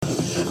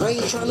I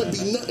ain't trying to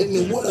be nothing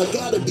than what I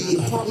gotta be.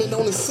 Apartment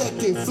on the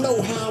second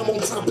floor, how I'm on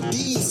top of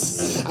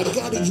these. I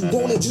got it, you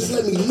want it, just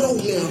let me know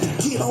now.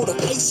 To get all the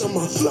ice on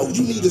my floor,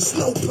 you need a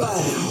snowplow.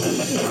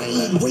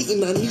 I ain't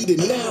waiting, I need it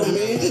now,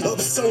 man. Up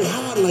so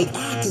high, like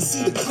I can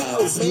see the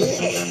clouds,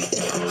 man.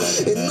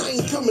 And I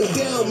ain't coming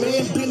down,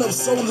 man. Been up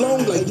so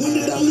long, like when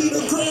did I leave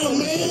the ground,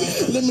 man?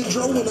 Lemon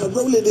draw when I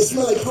roll it, it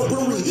smell like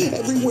potpourri.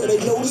 Everywhere they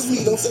notice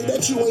me, don't say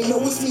that you ain't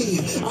know it's me.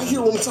 I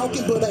hear them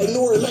talking, but I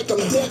ignore it like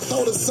I'm deaf.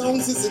 All the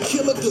songs is a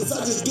killer, cause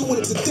I just do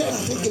it to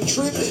death. Taking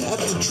trip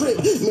after trip,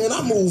 man,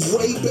 I move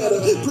way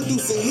better.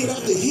 Producing hit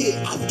after hit,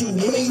 I do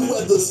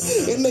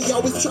Mayweathers. And they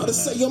always try to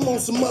say I'm on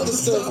some other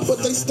stuff, but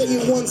they stay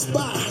in one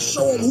spot. I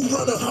show them who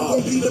run it. I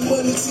won't be the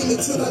money team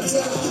until I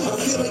die. I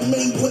feel like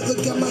Mayweather,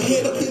 got my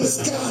head up in the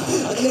sky.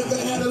 I never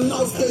had a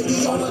loss,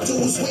 baby, all I do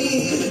is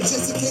win.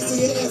 Just in case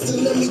they ask,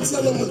 then let me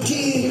tell them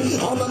again.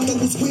 All I do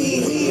is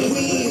win,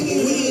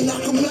 win,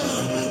 knock them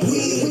out.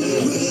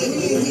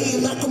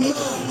 Win, knock them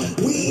out.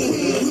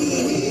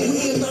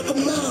 Win, knock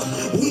them out.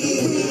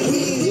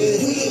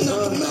 Win,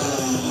 knock them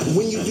out.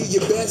 When you do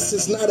your best,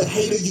 it's not a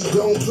hater, you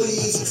gon'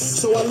 please.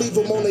 So I leave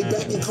them on their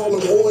back and call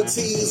them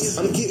Ortiz.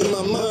 I'm getting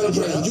my mind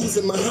right,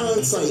 using my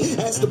hindsight.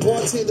 Ask the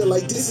bartender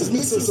like, this is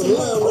mixing some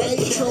lime, right?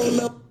 Patron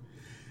up.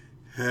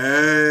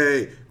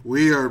 Hey,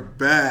 we are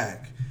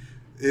back.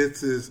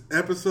 It is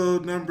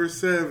episode number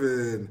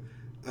 7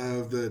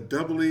 of the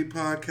Double E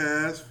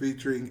podcast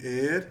featuring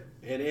Ed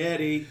and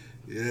Eddie.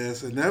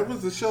 Yes, and that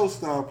was the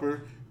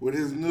showstopper with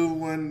his new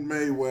one,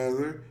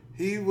 Mayweather.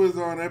 He was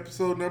on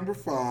episode number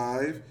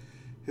 5.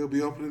 He'll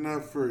be opening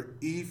up for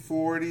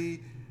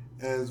E40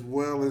 as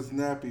well as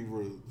Nappy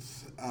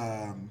Roots.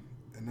 And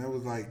that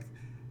was like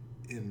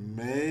in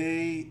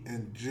May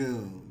and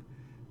June.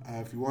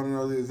 If you want to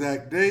know the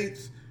exact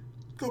dates,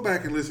 go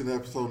back and listen to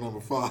episode number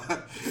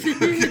 5.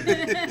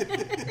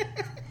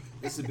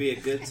 This would be a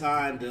good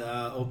time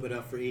to open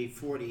up for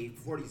E40.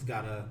 E40's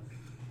got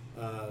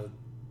a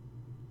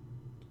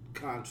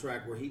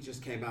contract where he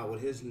just came out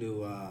with his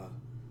new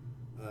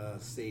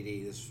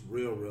CD. It's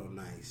real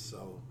nice.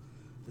 So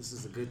this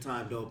is a good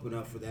time to open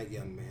up for that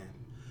young man.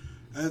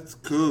 That's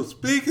cool.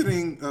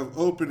 Speaking of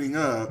opening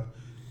up,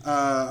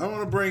 I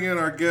want to bring in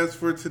our guest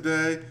for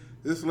today.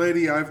 This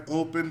lady I've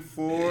opened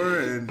for,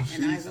 and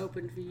I've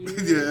opened for you.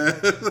 Yeah.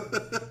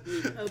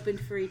 We've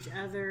opened for each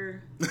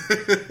other.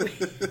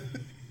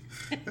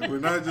 We're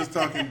not just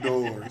talking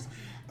doors.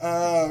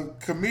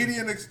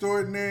 Comedian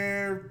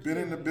extraordinaire, been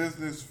in the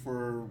business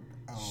for,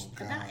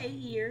 about 8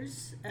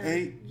 years.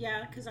 8?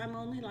 Yeah, because I'm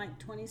only like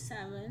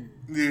 27.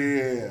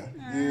 Yeah.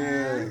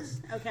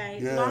 Yes. Okay,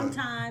 yeah. long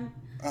time.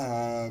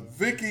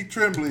 Vicky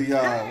Tremblay,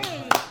 y'all.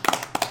 Hey.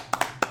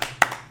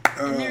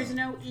 And there's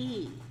no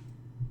E.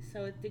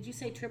 So did you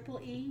say triple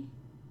E?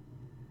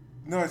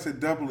 No, I said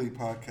Double E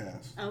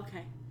podcast.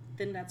 Okay.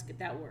 Then that's good.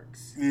 That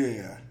works.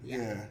 Yeah.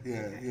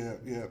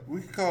 Okay.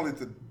 We could call it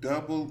the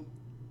Double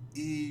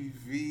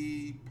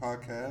EV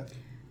podcast.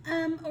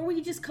 Or we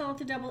could just call it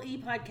the Double E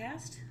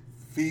podcast.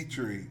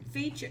 Featuring.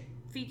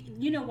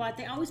 You know what?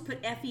 They always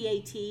put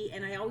FEAT,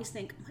 and I always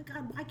think, oh my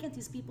God, why can't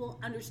these people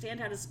understand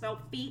how to spell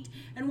feet?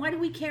 And why do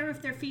we care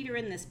if their feet are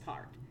in this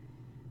part?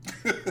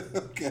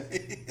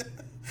 Okay.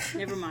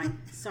 Never mind.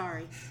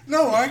 Sorry.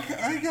 No, I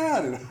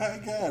got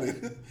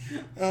it.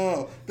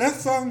 That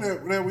song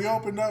that we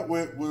opened up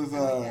with was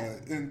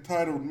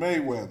entitled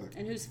Mayweather.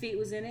 And whose feet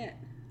was in it?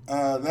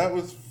 That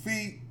was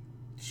Feet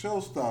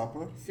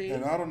Showstopper. See?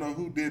 And I don't know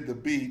who did the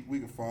beat. We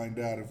can find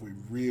out if we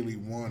really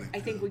wanted I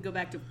think we go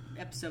back to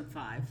episode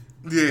 5.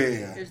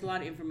 Yeah. There's a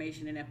lot of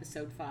information in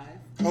episode 5.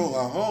 Oh,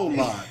 a whole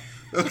lot.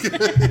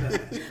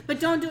 Okay.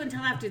 But don't do it until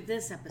after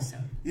this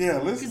episode. Yeah,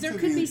 listen to because there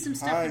could be some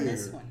stuff in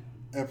this one.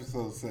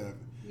 Episode 7.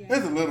 Yeah.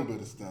 There's a little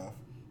bit of stuff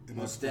in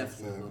Most episode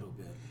definitely 7. a little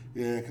bit.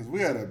 Yeah, because we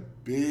had a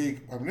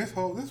big. I mean, this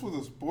was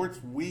a sports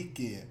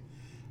weekend.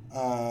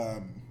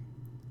 A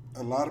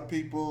lot of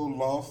people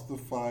lost the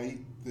fight.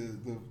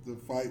 The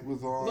fight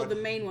was on. Well, the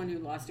main one who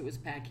lost it was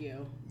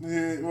Pacquiao.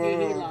 Yeah,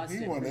 well,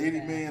 he won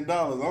 $80 million. I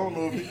don't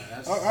know if he.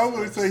 I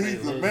would say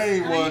he's the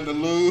main one to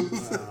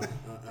lose.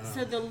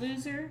 So the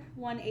loser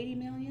won $80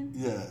 million.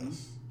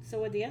 Yes. So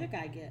what did the other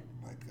guy get?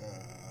 Like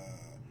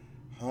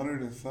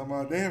 100 and some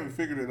odd. They haven't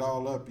figured it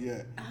all up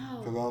yet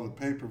because all the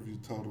pay-per-view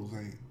totals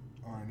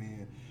aren't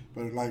in.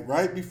 But like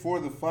right before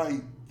the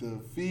fight, the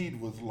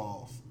feed was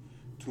lost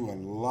to a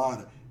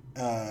lot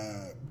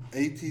of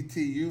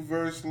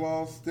ATT-Uverse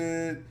lost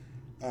it.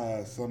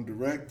 Some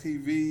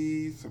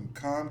DirecTV, some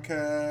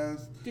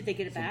Comcast. Did they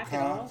get it back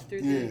at all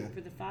through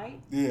for the fight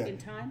in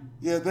time?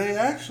 Yeah, they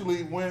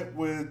actually went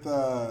with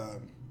the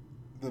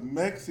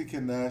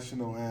Mexican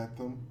national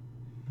anthem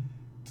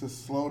to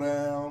slow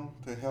down,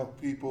 to help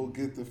people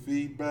get the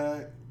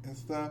feedback and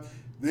stuff.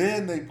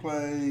 Then they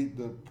played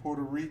the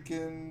Puerto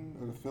Rican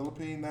or the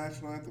Philippine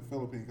national anthem,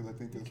 Philippine because I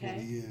think that's what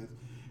he is.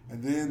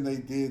 And then they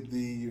did the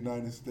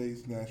United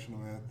States national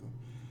anthem.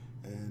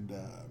 And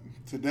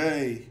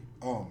today,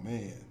 oh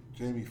man,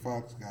 Jamie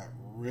Foxx got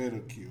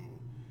ridiculed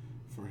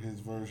for his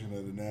version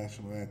of the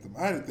national anthem.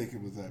 I didn't think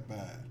it was that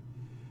bad.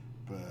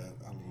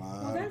 but a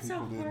lot Well, of that's a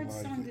people didn't hard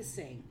like song it. to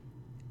sing.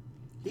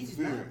 He's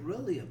Very. not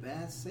really a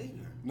bad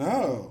singer.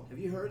 No. Have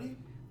you heard him?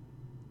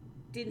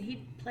 Didn't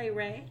he play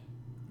Ray?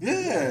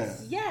 Yeah.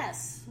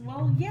 Yes.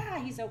 Well, yeah,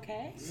 he's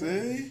okay.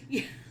 See?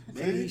 Yeah.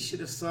 Maybe he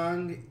should have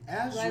sung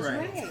as Was Ray.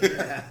 Ray.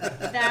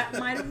 That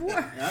might have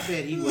worked. I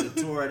bet he would have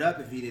tore it up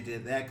if he'd have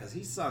did that because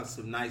he sung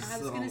some nice songs.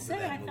 I was going to for say,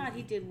 that I movie. thought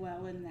he did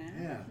well in that.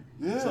 Yeah.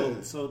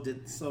 Yeah.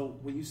 So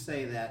when you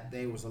say that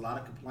there was a lot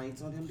of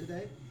complaints on him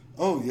today?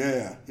 Oh,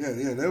 yeah.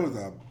 Yeah. There was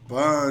a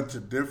bunch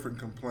of different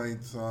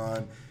complaints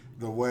on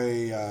the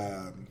way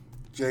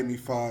Jamie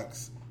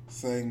Foxx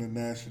sang the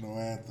national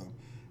anthem.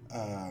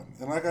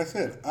 And like I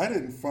said, I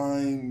didn't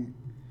find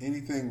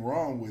anything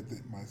wrong with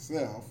it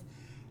myself.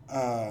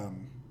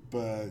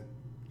 But,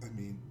 I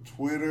mean,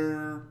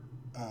 Twitter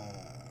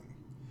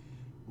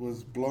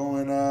was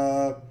blowing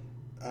up.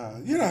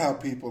 You know how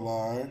people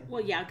are.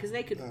 Well, yeah, because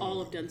they could all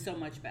have done so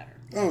much better.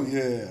 Oh,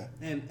 yeah.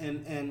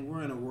 And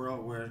we're in a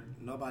world where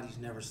nobody's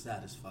never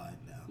satisfied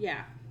now.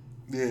 Yeah.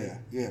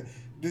 Yeah.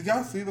 Did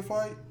y'all see the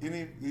fight?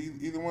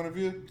 Either one of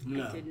you?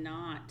 No. I did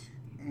not.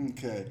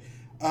 Okay.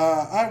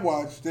 I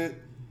watched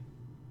it.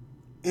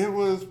 It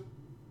was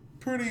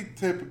pretty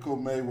typical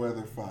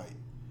Mayweather fight.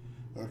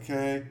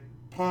 Okay?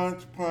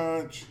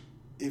 Punch.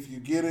 If you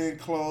get in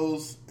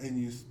close and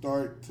you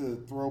start to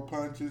throw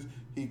punches,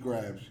 he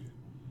grabs you.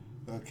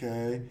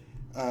 Okay?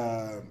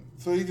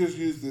 So he just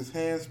used his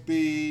hand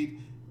speed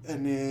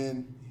and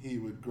then he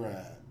would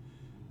grab.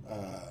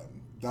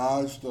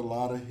 Dodged a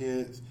lot of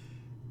hits.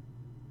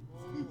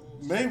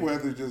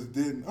 Mayweather just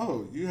didn't.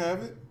 Oh, you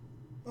have it?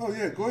 Oh,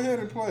 yeah. Go ahead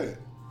and play it.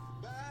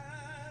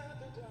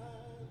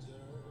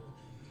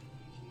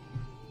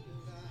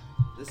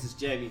 This is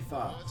Jamie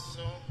Foxx.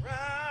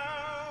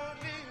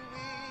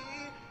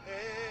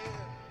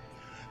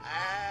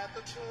 At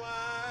the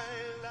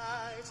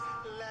twilight's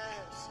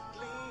last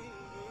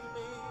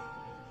gleaming,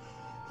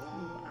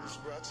 whose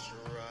broad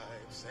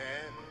stripes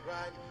and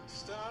bright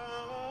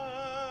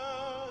stars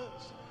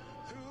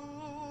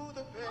through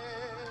the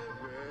perilous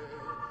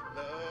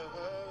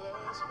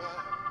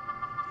fight,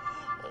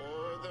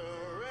 o'er the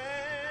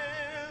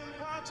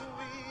rampart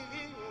we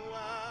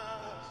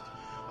watched,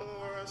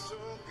 were so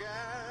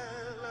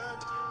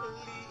gallantly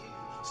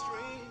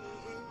streaming,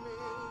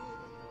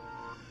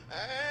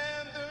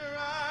 and the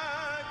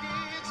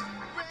rockets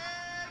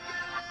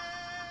regular,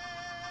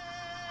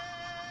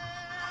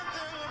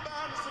 the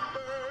bombs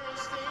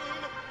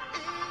bursting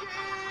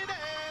in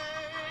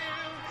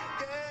air,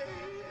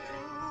 gave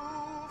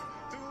proof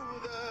through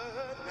the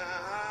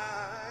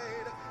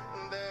night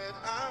that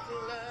our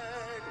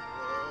flag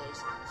was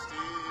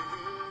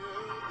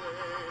still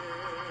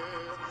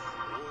there.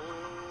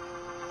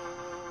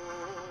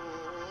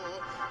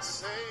 Oh,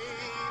 say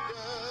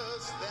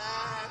does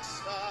that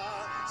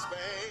star-spangled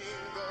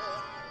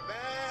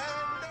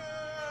banner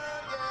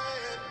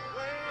yet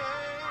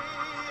wave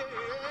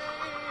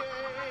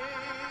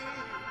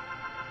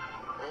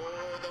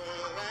o'er the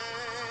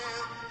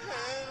land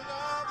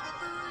of the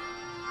free,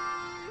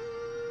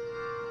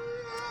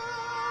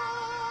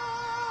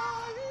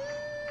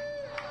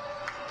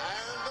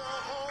 and the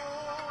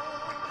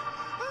home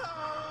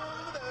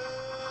of the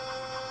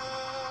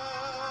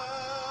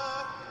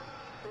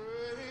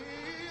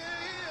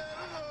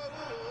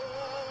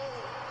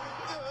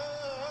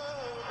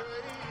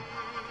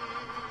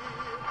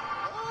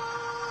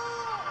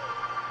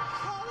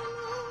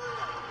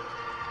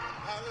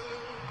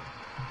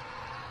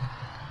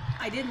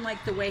I didn't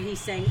like the way he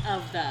sang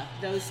of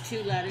those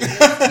two letters,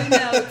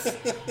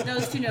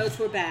 those two notes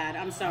were bad.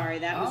 I'm sorry,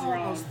 that was I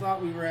wrong. almost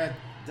thought we were at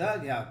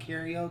dugout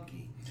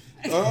karaoke.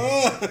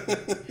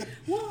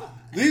 Well,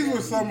 These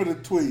were some of the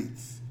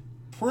tweets.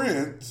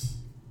 Prince,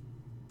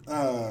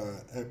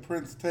 at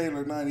Prince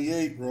Taylor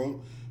 98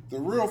 wrote, the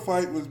real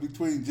fight was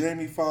between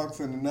Jamie Foxx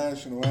and the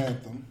national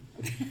anthem.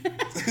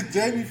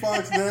 Jamie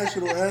Foxx's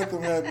national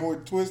anthem had more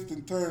twists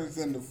and turns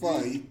than the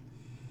fight.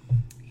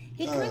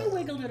 he kind of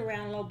wiggled it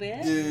around a little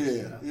bit.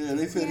 Yeah.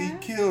 They said he Yeah.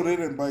 killed it,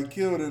 and by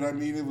killed it, I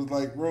mean it was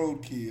like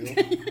roadkill.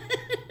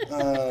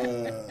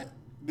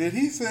 Did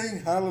he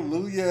sing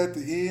Hallelujah at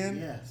the end?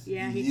 Yes.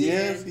 Yeah, he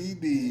Yes, did. he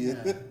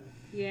did.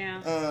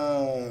 Yeah.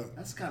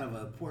 That's kind of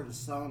an important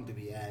song to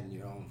be adding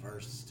your own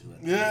verses to it.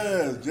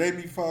 Yes,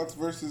 Jamie Foxx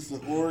versus the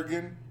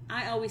Oregon.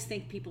 I always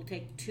think people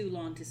take too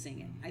long to sing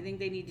it. I think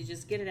they need to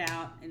just get it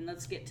out and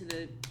let's get to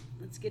the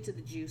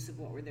juice of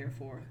what we're there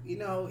for. You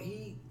know,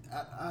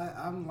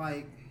 I'm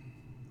like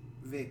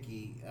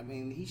Vicky. I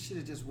mean, he should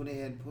have just went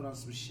ahead and put on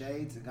some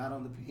shades and got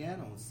on the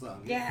piano and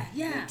sung. Yeah.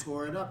 And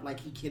tore it up like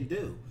he can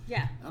do.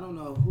 Yeah. I don't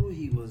know who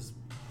he was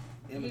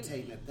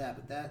imitating at that,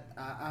 but that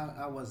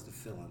I wasn't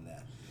feeling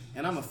that.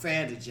 And I'm a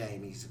fan of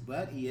Jamie's,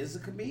 but he is a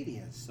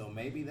comedian, so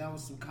maybe that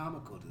was some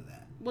comical to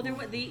that. Well,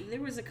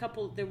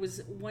 there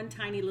was one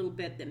tiny little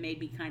bit that made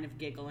me kind of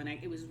giggle, and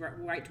it was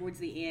right towards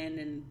the end,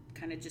 and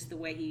kind of just the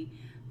way he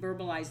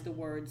verbalized the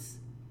words,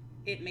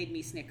 it made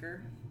me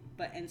snicker.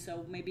 And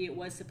so maybe it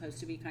was supposed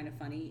to be kind of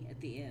funny at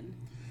the end.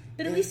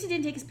 But at least he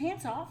didn't take his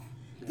pants off.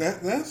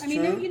 That's I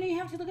mean, true. you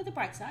have to look at the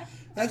bright side.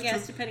 That's I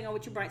guess true. depending on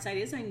what your bright side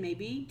is, I mean,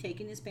 maybe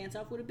taking his pants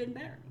off would have been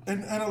better.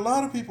 And a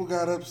lot of people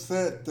got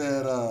upset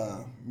that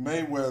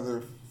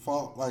Mayweather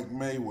fought like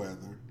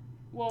Mayweather,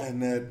 Well,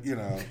 and that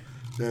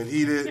that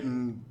he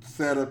didn't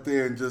sit up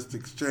there and just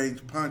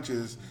exchange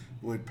punches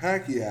with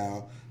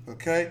Pacquiao.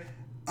 Okay,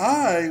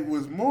 I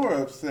was more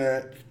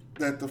upset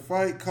that the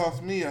fight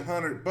cost me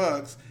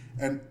 $100,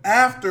 and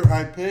after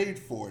I paid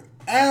for it,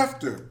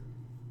 after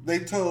they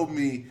told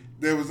me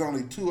there was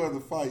only 2 other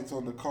fights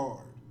on the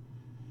card,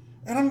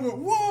 and I'm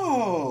going,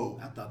 whoa,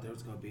 I thought there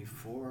was going to be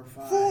 4 or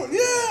 5. 4,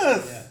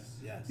 yes.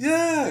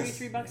 Yes.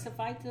 $33 a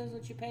fight is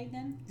what you paid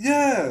then?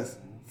 Yes,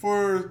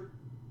 for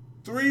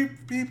 3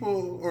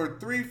 people or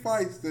 3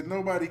 fights that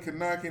nobody can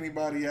knock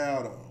anybody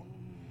out on.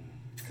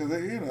 Because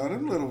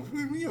them little,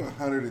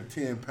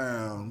 110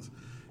 pounds.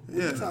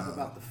 When you talk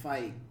about the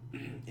fight,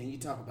 and you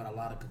talk about a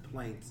lot of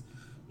complaints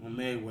on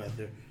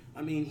Mayweather.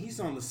 I mean, he's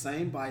on the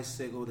same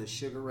bicycle that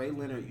Sugar Ray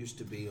Leonard used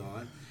to be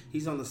on.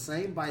 He's on the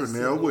same bicycle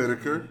Pernell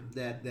Whitaker.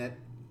 that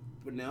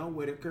Pernell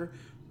Whitaker,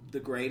 the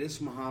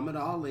greatest, Muhammad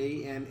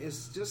Ali, and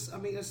it's just, I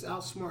mean, it's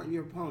outsmarting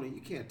your opponent.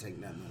 You can't take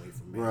nothing away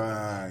from him.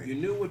 Right. You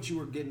knew what you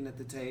were getting at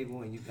the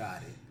table, and you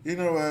got it. You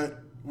know what?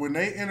 When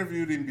they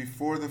interviewed him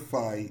before the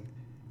fight,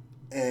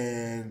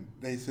 and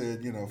they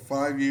said,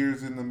 5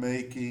 years in the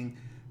making,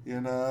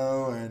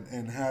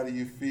 and how do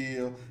you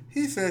feel?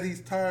 He said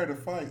he's tired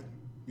of fighting.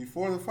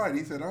 Before the fight,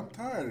 he said, I'm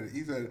tired of it.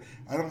 He said,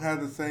 I don't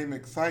have the same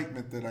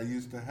excitement that I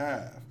used to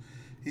have.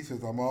 He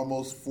says, I'm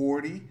almost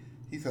 40.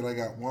 He said, I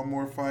got one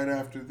more fight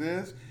after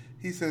this.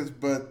 He says,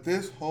 but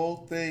this whole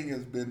thing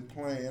has been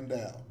planned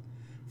out.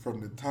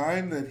 From the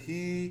time that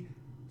he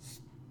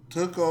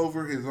took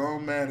over his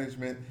own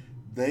management,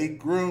 they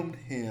groomed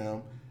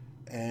him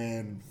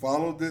and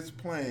followed this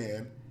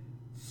plan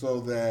so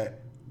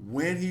that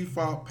when he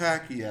fought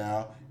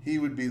Pacquiao, he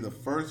would be the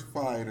first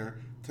fighter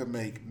to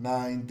make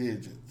 9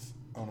 digits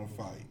on a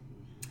fight.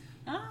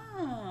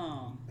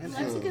 Oh, And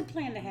that's so- a good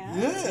plan to have.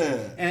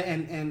 Yeah.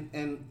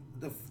 And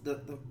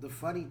the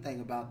funny thing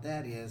about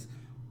that is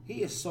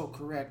he is so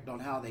correct on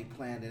how they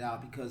planned it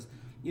out because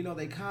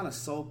they kind of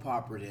soap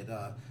opered it.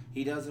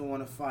 He doesn't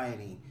want to fight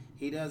him.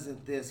 He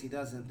doesn't this. He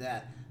doesn't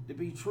that. To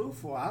be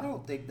truthful, I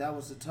don't think that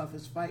was the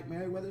toughest fight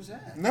Merriweather's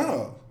had.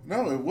 No,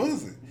 it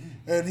wasn't.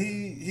 And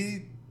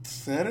he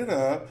set it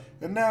up,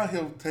 and now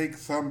he'll take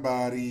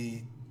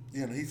somebody.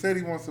 He said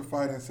he wants to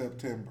fight in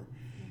September.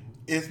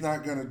 It's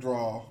not going to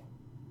draw.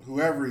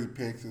 Whoever he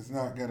picks, it's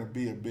not going to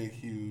be a big,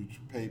 huge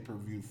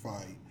pay-per-view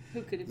fight.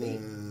 Who could it be?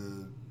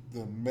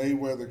 The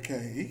Mayweather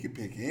king, he could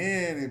pick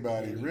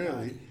anybody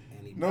really.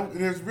 Anybody. No,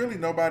 there's really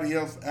nobody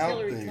else out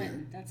Hillary there.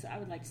 Clinton. I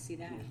would like to see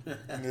that.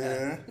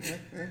 Yeah.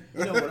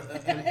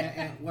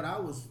 And what I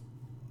was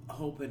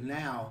hoping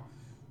now,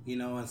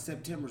 and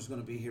September's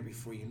going to be here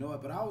before you know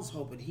it, but I was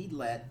hoping he'd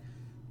let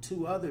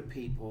 2 other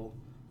people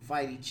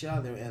fight each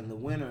other and the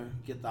winner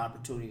get the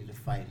opportunity to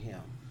fight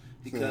him.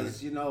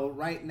 Because,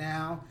 right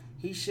now,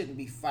 he shouldn't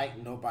be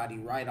fighting nobody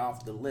right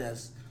off the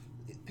list.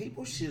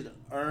 People should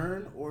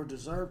earn or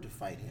deserve to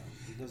fight him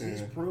because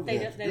he's proven They,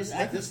 it.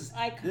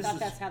 I thought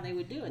that's how they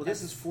would do it. Well,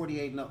 this is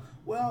 48-0.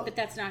 Well, But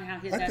that's not how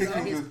his. I That's think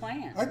not he's his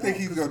plan. I think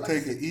he's No, going 'cause to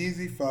like take an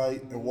easy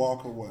fight and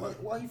walk away.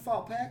 Well, he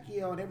fought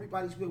Pacquiao, and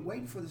everybody's been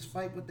waiting for this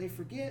fight, but they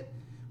forget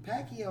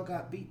Pacquiao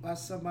got beat by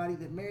somebody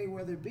that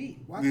Merriweather beat.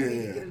 Why can't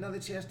he Yeah. get another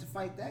chance to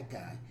fight that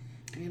guy?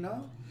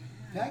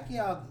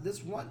 Pacquiao,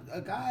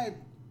 a guy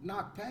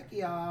knocked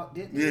Pacquiao out,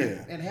 didn't he?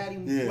 Yeah. And had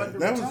him Yeah, wanted to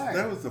that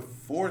retire. was the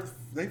 4th.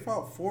 They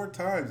fought 4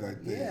 times, I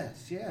think.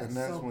 Yes. And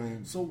that's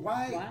when. So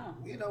why, Wow.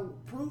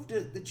 prove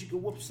that you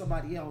can whoop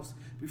somebody else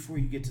before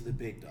you get to the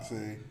big dog.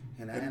 See,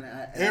 And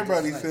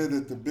everybody just like- said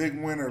that the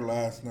big winner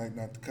last night,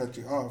 not to cut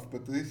you off,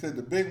 but they said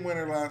the big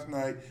winner last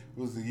night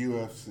was the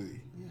UFC.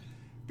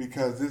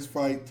 Because this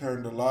fight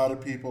turned a lot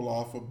of people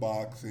off of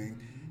boxing.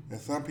 And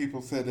some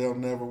people said they'll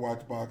never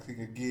watch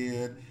boxing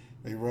again.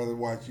 They'd rather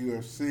watch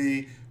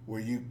UFC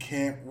where you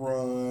can't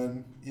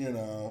run,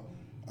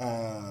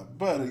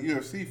 But a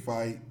UFC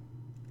fight,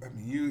 I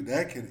mean,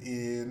 that could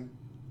end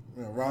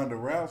Ronda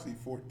Rousey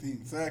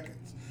 14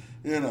 seconds,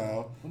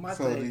 Well, my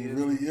So thing do you is-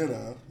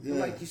 really, But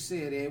like you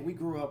said, Ed, we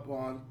grew up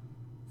on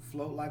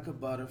float like a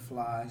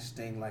butterfly,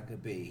 sting like a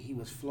bee. He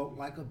was floating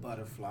like a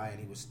butterfly and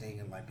he was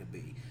stinging like a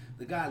bee.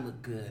 The guy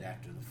looked good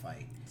after the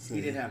fight. See.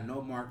 He didn't have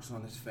no marks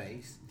on his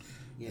face,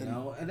 And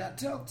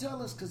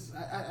tell us, because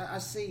I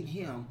seen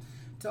him.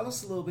 Tell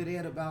us a little bit,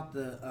 Ed, about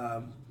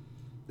the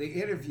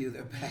interview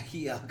that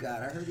Pacquiao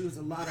got. I heard there was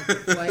a lot of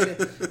complaining,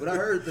 but I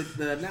heard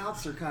the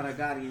announcer kind of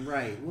got him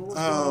right. What was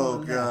going Oh, on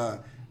with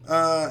that?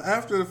 God.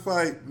 After the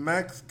fight,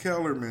 Max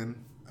Kellerman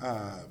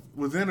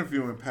was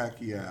interviewing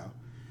Pacquiao.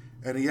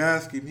 And he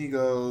asked him, he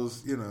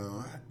goes,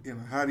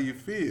 how do you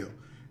feel?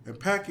 And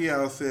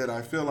Pacquiao said,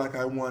 I feel like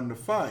I won the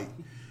fight.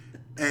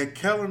 And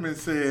Kellerman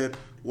said,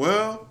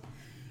 well,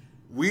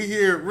 we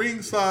here at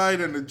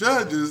ringside and the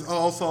judges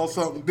all saw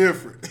something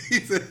different. He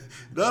said,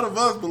 none of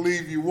us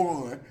believe you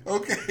won.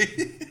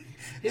 Okay.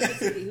 Who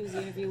was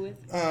the interview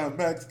with?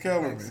 Max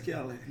Kellerman. Max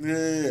Kelly.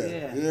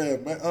 Yeah.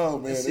 Oh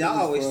man. See, it I was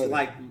always funny.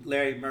 like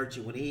Larry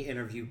Merchant when he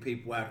interviewed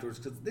people afterwards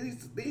because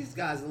these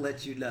guys will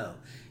let you know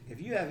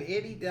if you have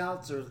any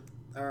doubts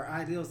or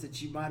ideals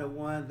that you might have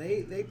won.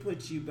 They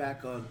put you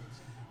back on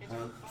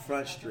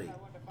Front Street.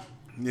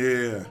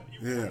 Yeah.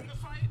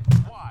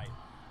 Why?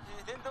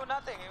 He didn't do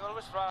nothing. He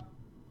always wrong.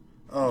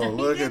 Oh, He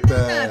look didn't at do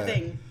that.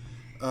 nothing.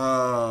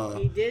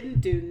 He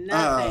didn't do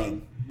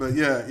nothing. But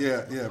yeah.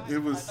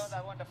 It was. I thought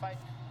I won the fight.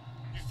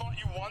 You thought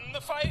you won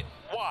the fight?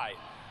 Why?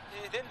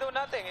 He didn't do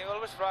nothing. He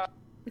always wrong.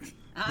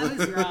 I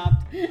was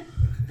robbed.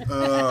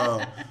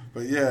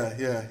 But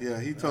yeah.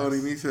 He told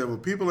him. He said, "Well,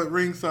 people at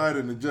ringside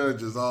and the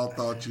judges all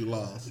thought you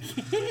lost."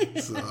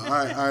 So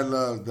I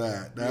love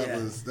that.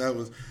 That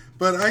was.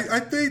 But I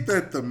think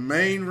that the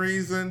main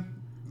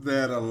reason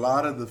that a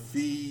lot of the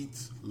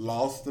feeds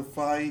lost the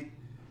fight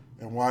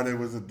and why there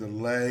was a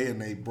delay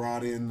and they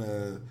brought in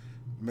the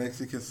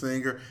Mexican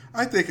singer,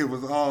 I think it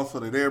was all so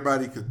that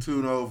everybody could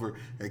tune over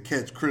and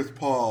catch Chris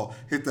Paul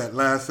hit that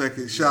last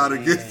second shot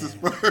against the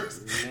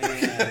Spurs.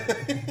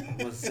 Man,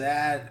 was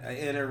that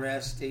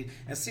interesting?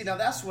 And see, now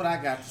that's what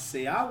I got to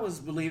see. I was,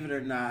 believe it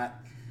or not,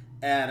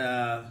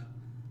 at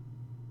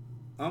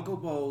Uncle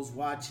Bo's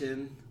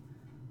watching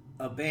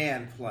a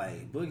band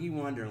play, Boogie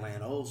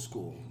Wonderland, old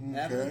school.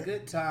 Having a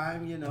good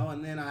time,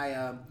 and then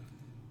I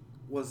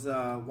was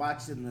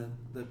watching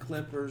the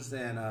Clippers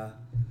and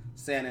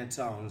San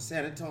Antonio.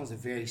 San Antonio's a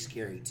very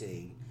scary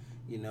team.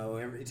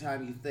 Every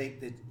time you think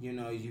that,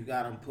 you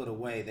got them put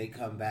away, they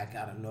come back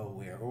out of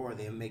nowhere, or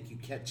they'll make you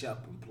catch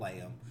up and play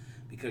them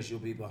because you'll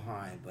be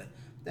behind. But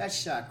that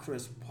shot,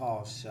 Chris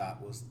Paul's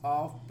shot, was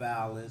off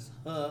balance,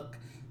 hook,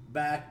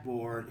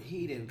 backboard.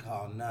 He didn't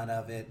call none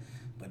of it.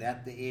 But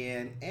at the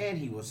end, and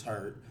he was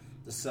hurt,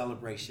 the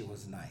celebration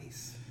was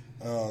nice.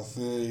 Oh,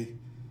 see,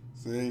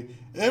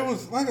 it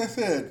was, like I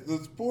said, the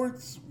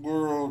sports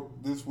world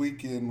this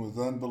weekend was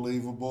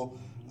unbelievable.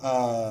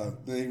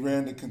 They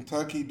ran the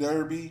Kentucky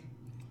Derby.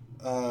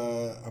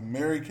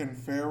 American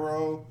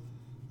Pharoah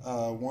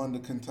won the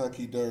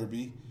Kentucky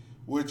Derby,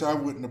 which I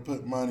wouldn't have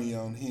put money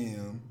on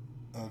him.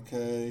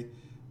 Okay,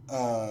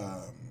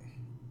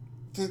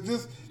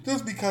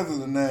 just because of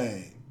the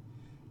name.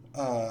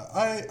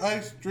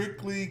 I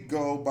strictly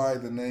go by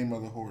the name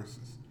of the horses.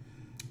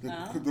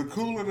 The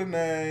cooler the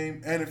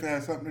name, and if it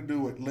has something to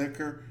do with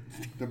liquor,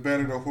 the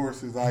better the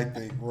horses, I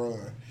think, run.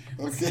 Okay?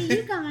 Well, see,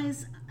 you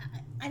guys,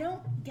 I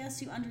don't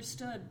guess you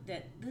understood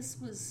that this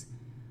was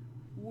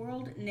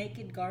World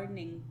Naked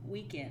Gardening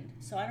Weekend.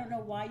 So I don't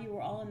know why you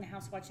were all in the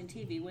house watching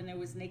TV when there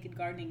was naked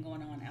gardening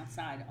going on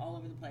outside all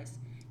over the place.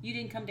 You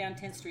didn't come down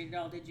 10th Street at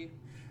all, did you?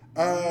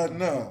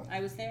 No.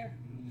 I was there.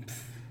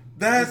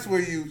 That's where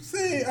you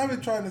see. I've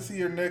been trying to see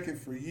her naked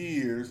for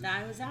years.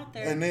 I was out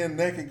there. And then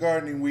Naked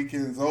Gardening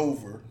Weekend's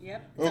over.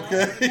 Yep.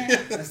 Okay.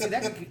 Now, see,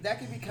 that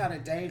can be kind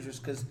of dangerous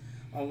because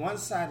on one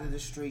side of the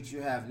street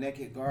you have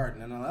Naked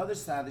Garden, and on the other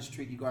side of the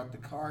street you got the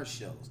car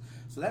shows.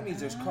 So that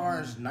means there's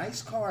cars,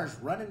 nice cars,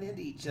 running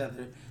into each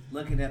other,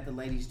 looking at the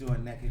ladies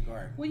doing Naked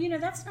Garden. Well,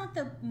 that's not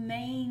the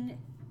main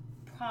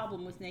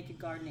problem with naked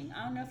gardening.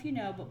 I don't know if you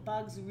know, but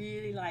bugs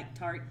really like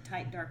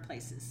tight, dark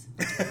places.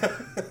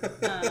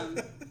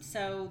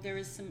 So there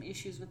is some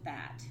issues with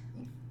that.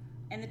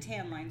 And the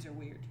tan lines are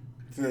weird.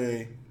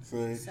 See.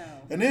 So.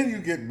 And then you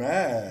get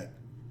mad.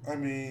 I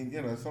mean,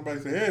 somebody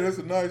say, "Hey, that's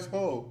a nice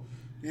hoe."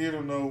 You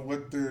don't know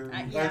what they're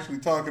actually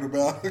talking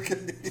about. Okay.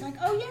 It's like,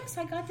 oh yes,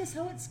 I got this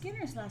hoe at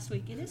Skinner's last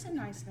week. It is a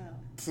nice hoe.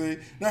 See,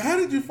 now how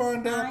did you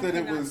find out that it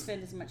I cannot was?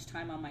 spend as much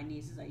time on my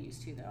knees as I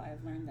used to, though.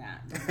 I've learned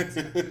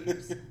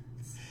that.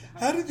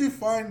 How did you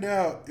find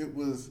out it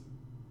was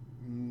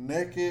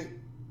Naked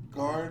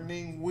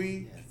Gardening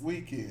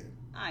weekend?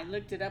 I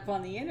looked it up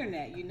on the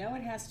internet.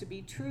 It has to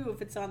be true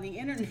if it's on the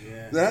internet.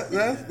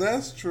 Yeah.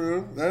 That's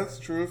true. That's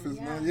true if it's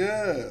not.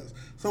 Yes.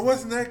 So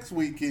what's next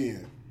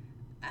weekend?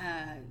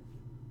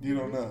 You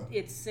don't know.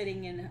 It's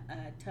sitting in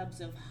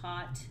tubs of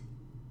hot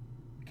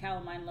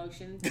calamine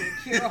lotion to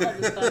cure all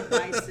the bug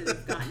bites that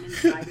have gotten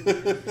inside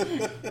of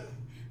you.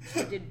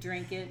 So to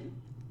drink it,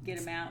 get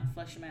them out,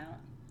 flush them out.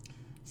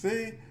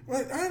 See,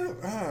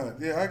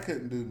 I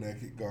couldn't do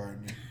naked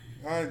gardening.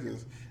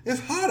 It's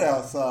hot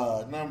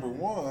outside, number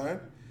one.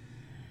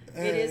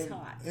 And, it is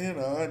hot.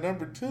 And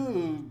number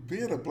two,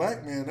 being a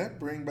black man, that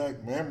bring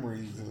back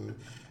memories of,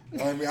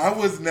 I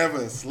was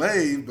never a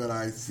slave, but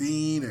I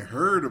seen and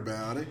heard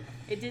about it.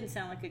 It didn't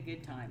sound like a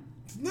good time.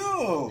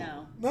 No.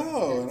 It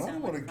And I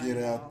sound want like to fun get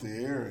at out all.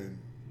 there and.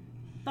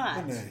 But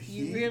in that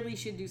you heat. really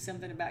should do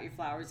something about your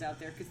flowers out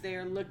there because they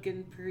are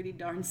looking pretty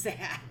darn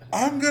sad.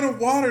 I'm gonna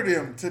water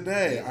them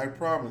today. I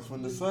promise.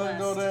 When the You sun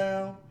go must.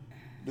 down,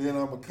 then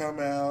I'm gonna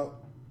come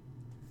out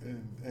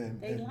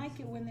and They like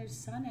it when there's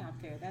sun out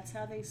there. That's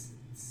how they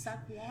suck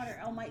water.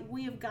 Oh my!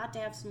 We have got to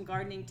have some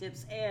gardening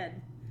tips,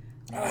 Ed.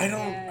 I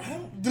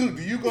don't. Dude,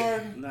 do you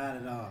garden? Not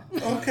at all.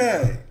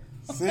 Okay.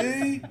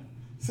 See,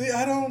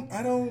 I don't.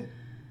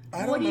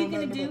 What are you know going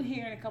to nothing do about-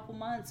 here in a couple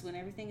months when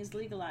everything is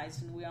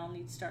legalized and we all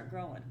need to start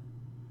growing?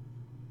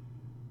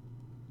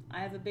 I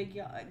have a big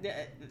yard. You're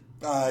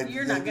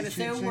Yeah, not going to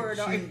say a word,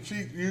 are you?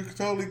 You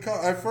totally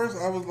caught. At first,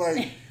 I was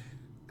like,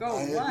 Go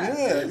what?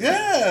 yeah,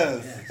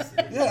 yes.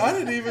 Yeah, I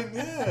didn't even,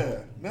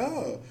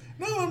 no.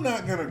 No, I'm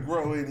not going to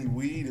grow any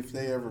weed if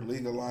they ever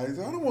legalize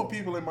it. I don't want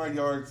people in my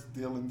yard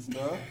stealing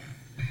stuff.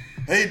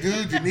 Hey,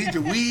 dude, you need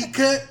your weed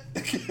cut?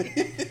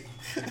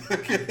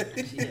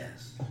 Okay.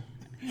 Yes.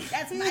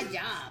 That's my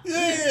job.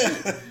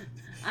 Yeah.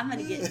 I'm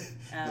going to get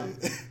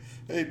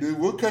Hey, dude,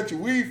 we'll cut your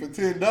weed for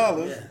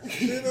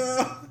 $10. You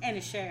know? and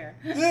a share.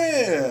 Yeah.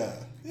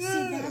 See, that's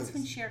Yes.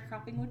 when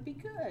sharecropping would be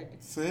good.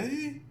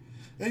 See?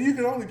 And you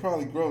can only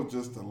probably grow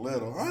just a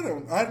little.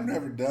 I've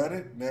never done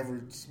it,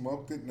 never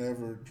smoked it,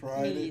 never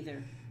tried Me it.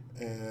 either.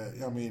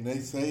 I mean, they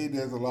say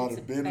there's a lot It's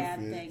of a benefits. bad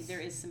thing. There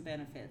is some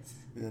benefits.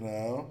 You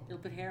know? It'll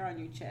put hair on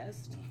your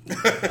chest.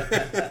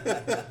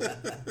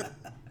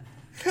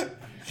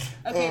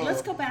 Okay,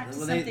 let's go back to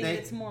Well, something they-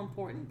 that's more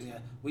important. Yeah.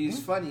 Well, it's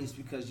funny is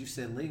because you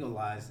said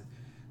legalize it.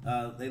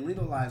 They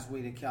legalized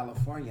weed in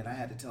California, and I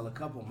had to tell a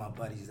couple of my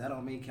buddies that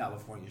don't mean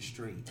California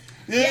street.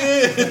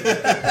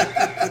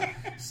 Yeah.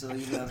 So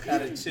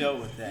kind of chill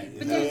with that.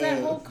 But there's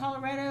that whole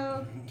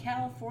Colorado,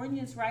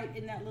 California's right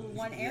in that little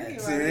one area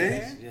right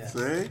there. Yeah.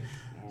 See?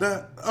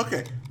 Now,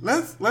 okay,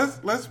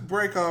 let's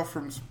break off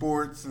from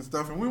sports and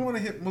stuff, and we want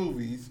to hit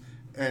movies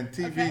and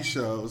TV Okay.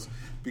 shows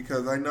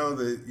because I know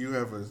that you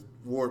have a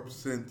warped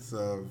sense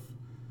of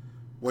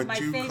what My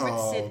you favorite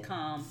call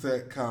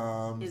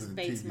sitcoms Is and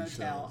Bates TV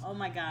Motel. shows. Oh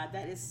my God,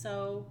 that's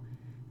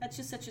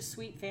just such a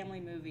sweet family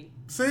movie.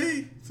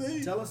 See?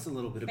 Tell us a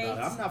little bit about it.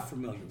 Bates. I'm not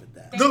familiar with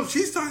that. No,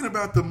 she's talking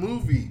about the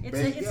movie. It's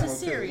Bates a Motel.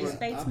 series,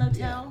 Bates I'm-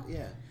 Motel.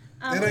 Yeah.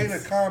 It ain't a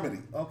It's- comedy.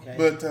 Okay.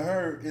 But to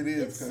her, it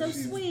is. It's 'cause so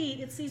she's- sweet.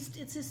 It's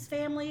this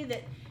family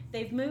that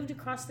they've moved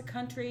across the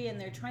country and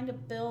they're trying to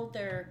build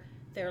their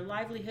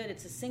livelihood.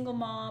 It's a single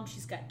mom.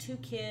 She's got 2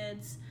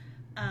 kids,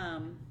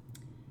 and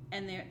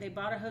they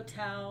bought a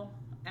hotel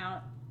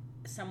out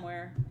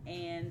somewhere.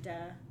 And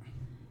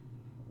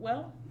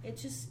well,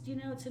 it's just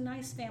it's a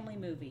nice family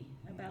movie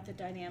about the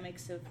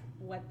dynamics of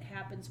what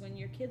happens when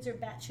your kids are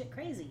batshit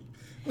crazy.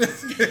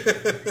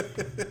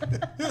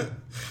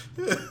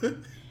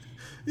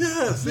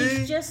 Yeah, see?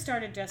 He's just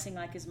started dressing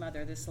like his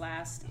mother this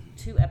last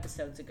 2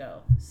 episodes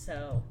ago.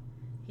 So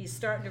he's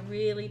starting to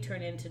really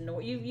turn into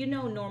you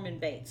know Norman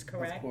Bates,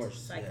 correct? Of course,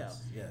 Psycho.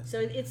 yes. So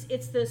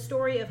it's the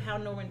story of how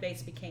Norman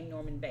Bates became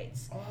Norman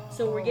Bates.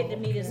 So we're getting to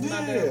meet his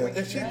mother. Yeah, we're and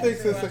getting she to meet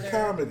thinks her it's a brother.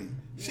 comedy.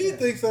 She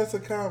thinks that's a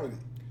comedy.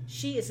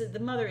 The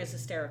mother is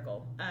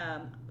hysterical.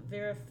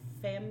 Vera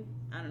Pham,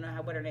 I don't know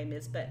what her name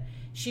is, but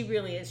she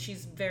really is.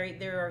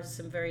 There are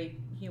some very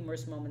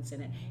humorous moments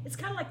in it. It's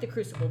kind of like The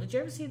Crucible. Did you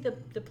ever see the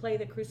play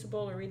The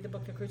Crucible or read the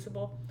book The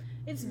Crucible?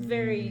 It's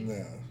very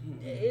No.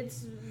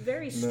 It's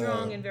very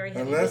strong No. and very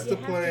heavy. Unless but the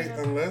you have play, to have-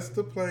 unless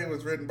the play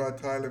was written by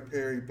Tyler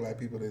Perry, black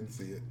people didn't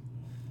see it.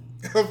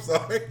 I'm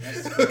sorry.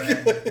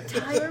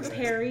 Tyler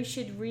Perry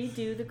should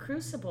redo The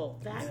Crucible.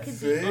 That could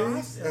See, be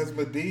awesome. as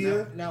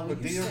Medea, Now, when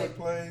Medea would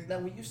play. Now,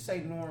 when you say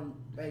Norm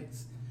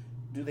Bates,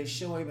 do they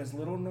show him as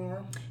Little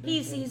Norm?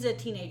 He's a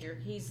teenager.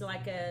 He's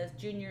like a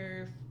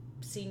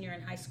senior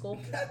in high school.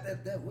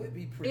 That would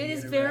be pretty. It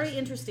is very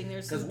interesting.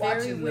 There's Because some very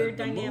watching weird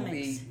the dynamics.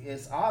 movie,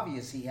 it's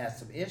obvious he had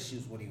some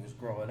issues when he was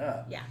growing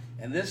up. Yeah.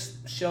 And this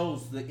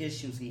shows the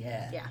issues he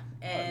had. Yeah,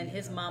 and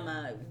his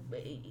mama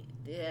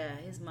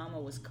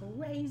was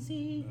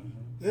crazy.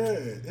 Yeah,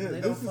 yeah.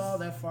 They don't fall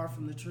that far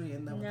from the tree,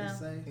 isn't that what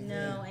they say?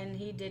 No, and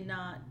he did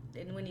not.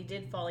 And when he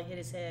did fall, he hit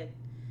his head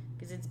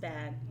because it's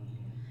bad.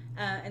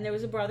 And there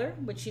was a brother,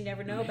 which you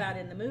never know about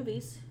in the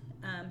movies.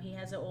 He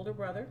has an older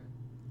brother.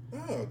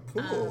 Oh,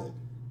 cool.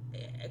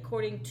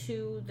 According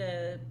to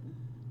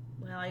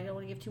I don't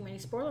want to give too many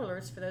spoiler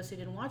alerts for those who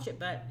didn't watch it,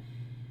 but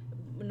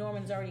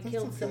Norman's already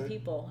killed some okay.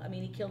 people. I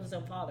mean, he killed his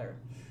own father.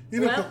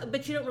 You know,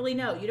 But you don't really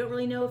know. You don't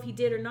really know if he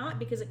did or not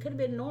because it could have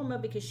been Norma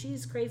because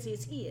she's crazy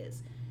as he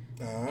is.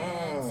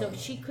 And so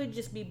she could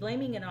just be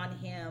blaming it on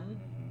him.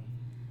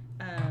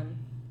 and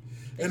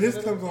there's this a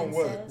little comes on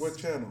what? incest. What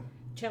channel?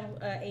 Channel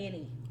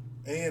A&E.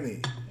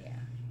 Annie. Yeah.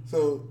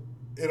 So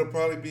it'll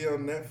probably be on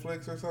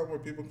Netflix or something where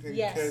people can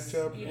Yes,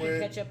 catch up you with.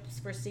 can catch up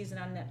first season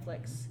on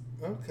Netflix.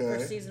 Okay.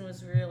 First season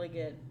was really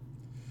good.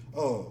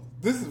 Oh,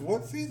 this is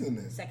what season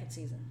is? Second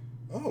season.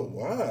 Oh,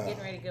 wow.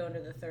 Getting ready to go into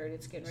the third.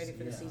 It's getting ready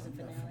for the season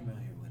I'm not finale.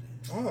 familiar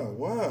with it. Oh,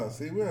 wow.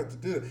 See, we have to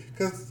do it.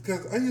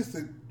 Because I used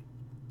to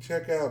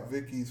check out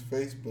Vicky's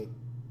Facebook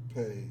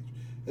page,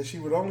 and she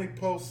would only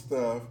post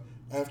stuff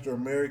after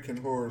American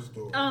Horror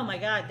Story. Oh my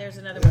God! There's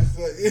another one.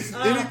 It's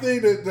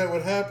anything that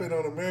would happen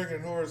on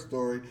American Horror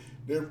Story,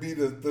 there'd be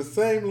the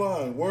same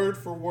line, word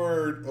for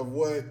word, of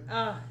what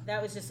Oh,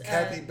 that was just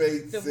Kathy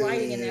Bates the said,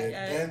 writing in there.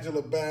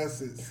 Angela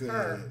Bassett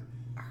said.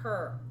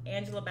 Her,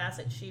 Angela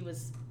Bassett. She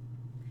was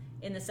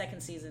in the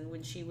second season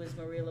when she was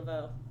Marie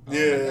Laveau. Oh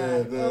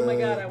Yeah, my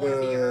God! I want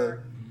to be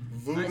her.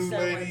 Voodoo I so wanna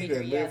lady be that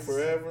her, lived yes.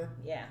 forever.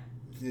 Yeah.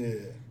 Yeah.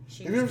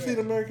 She Have you ever was seen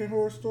good. American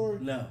Horror Story?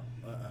 No.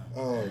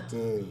 Oh,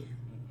 dude.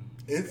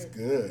 It's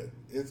good.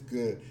 It's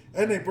good.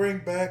 And they bring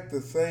back the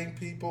same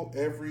people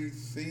every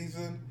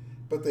season,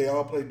 but they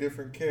all play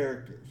different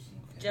characters.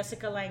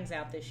 Jessica Lange's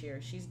out this year.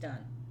 She's done.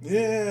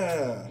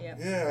 Yeah. Yep.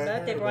 Yeah. I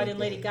But they heard brought about in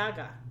Lady that.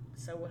 Gaga,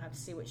 so we'll have to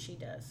see what she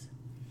does.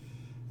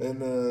 And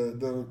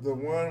the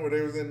one where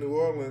they was in New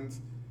Orleans,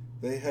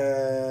 they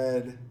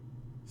had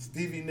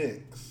Stevie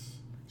Nicks.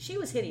 She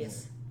was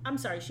hideous. I'm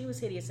sorry, she was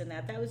hideous in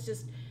that. That was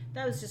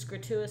just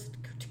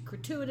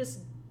gratuitous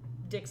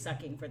dick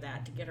sucking for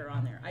that to get her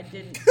on there. I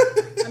didn't.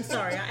 I'm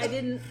sorry, I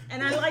didn't.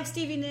 And I like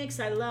Stevie Nicks.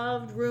 I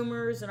loved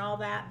Rumors and all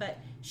that, but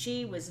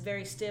she was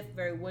very stiff,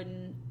 very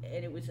wooden,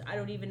 and it was. I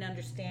don't even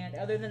understand,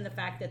 other than the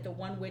fact that the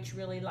one witch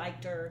really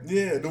liked her.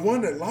 Yeah, the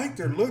one that liked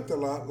her looked a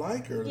lot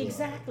like her. though.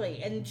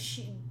 Exactly, and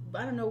she.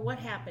 I don't know what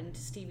happened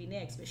to Stevie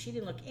Nicks, but she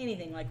didn't look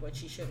anything like what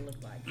she should have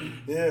looked like.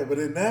 Yeah, but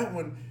in that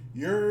one,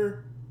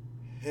 your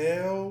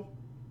hell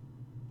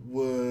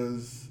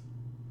was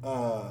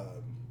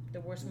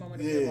The worst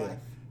moment of your life.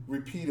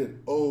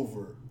 repeated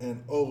over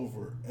and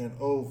over and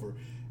over.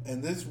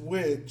 And this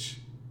witch,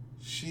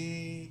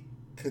 she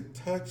could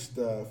touch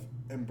stuff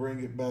and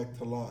bring it back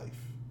to life.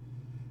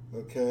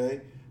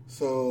 Okay?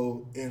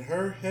 So in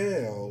her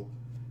hell,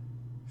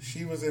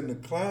 she was in the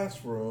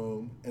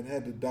classroom and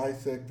had to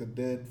dissect a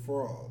dead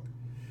frog.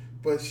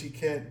 But she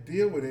can't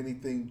deal with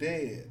anything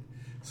dead.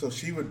 So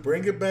she would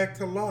bring it back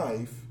to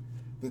life.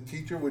 The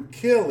teacher would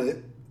kill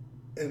it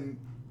and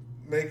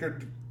make her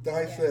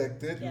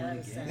dissect it. Yeah, that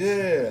was sad.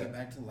 Yeah. Get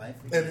back to life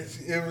And again.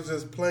 it was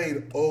just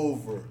played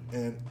over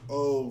and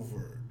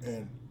over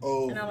and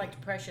over. And I liked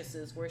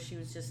Precious's, where she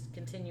was just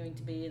continuing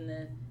to be in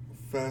the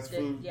Fast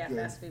food.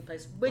 fast food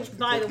place. Which, Like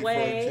by the Kentucky Fried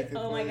way, Chicken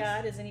oh my place.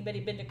 God, has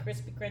anybody been to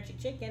Crispy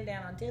Crunchy Chicken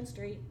down on 10th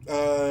Street?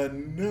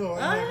 No,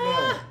 I have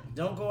not.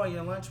 Don't go on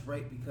your lunch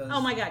break because.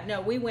 Oh my God,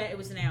 no, we went. It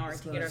was an hour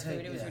it's to get our gonna food.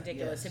 take- It was yeah,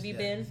 ridiculous. yes, Have you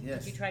yes, been?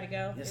 yes. Did you try to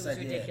go? Yes, it was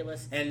I did.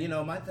 ridiculous. And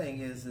my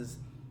thing is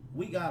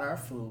we got our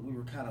food. We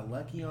were kind of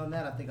lucky on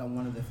that. I think I'm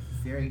one of the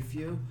very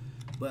few.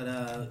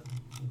 But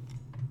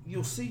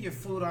you'll see your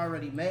food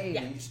already made,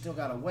 Yeah. and you still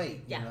gotta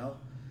wait. Yeah. You know.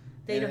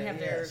 They don't And, have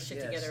their yes, shit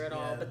yes, together at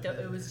all, yeah, but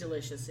it was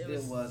delicious. It It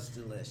was was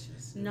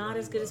delicious. It not really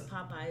as good as was.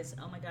 Popeyes.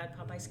 Oh my God,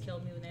 Popeyes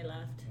killed me when they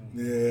left.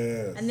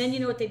 Yes. And then you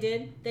know what they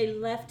did? They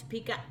left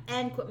Topeka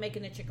and quit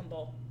making a chicken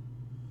bowl.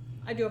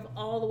 I drove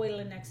all the way to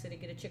Lenexa to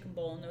get a chicken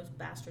bowl, and those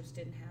bastards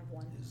didn't have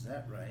one. Is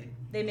that right?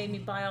 They made me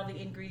buy all the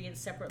ingredients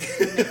separately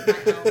and make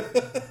my own.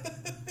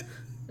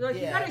 They're like,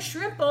 Yeah. you got a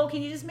shrimp bowl.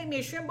 Can you just make me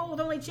a shrimp bowl with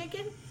only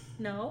chicken?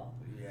 No.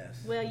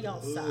 Yes. Well,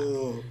 y'all suck.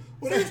 Oh.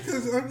 Well, that's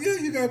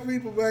because you got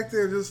people back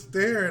there just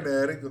staring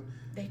at it.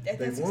 They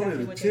That's wanted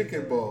exactly a what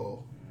chicken they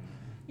bowl,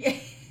 Yeah.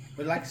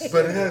 But like, I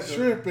but it said, has the-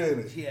 shrimp in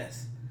it.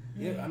 Yes.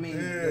 Yeah, I mean,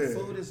 Yeah. the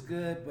food is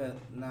good, but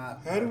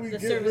not. How do we The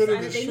get service, rid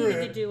of the they needed to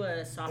shrimp? do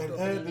a soft and add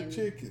opening the and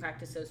chicken?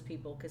 practice those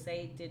people because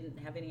they didn't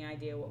have any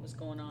idea what was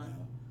going on.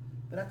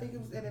 But I think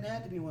it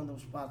had to be one of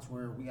those spots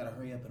where we got to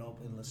hurry up and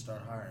open. Let's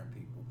start hiring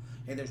people.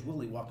 Hey, there's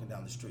Willie walking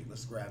down the street.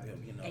 Let's grab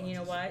him. And you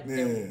know what?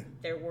 Yeah.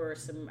 There were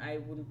some.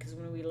 Because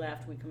when we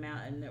left, we come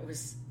out and there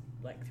was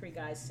like 3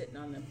 guys sitting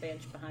on the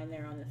bench behind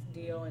there on the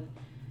deal. And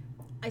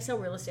I sell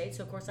real estate,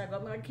 so of course I go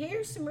up and I'm like,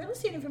 here's some real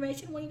estate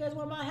information. When you guys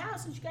want to buy a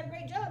house, and she got a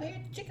great job here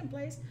at the chicken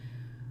place.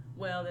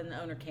 Well, then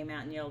the owner came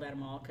out and yelled at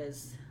them all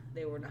because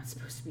they were not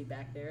supposed to be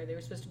back there. They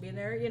were supposed to be in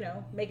there,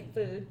 making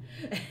food.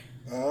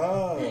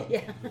 Ah.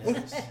 Yeah.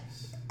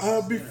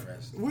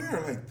 We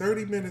are like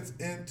 30 minutes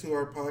into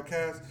our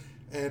podcast,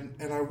 and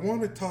I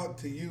want to talk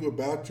to you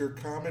about your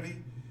comedy.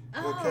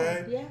 Oh,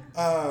 Okay.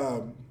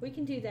 yeah. We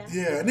can do that.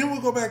 Yeah, and then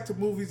we'll go back to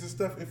movies and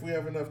stuff if we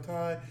have enough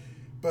time.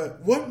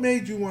 But what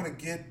made you want to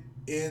get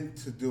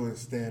into doing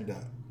stand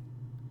up?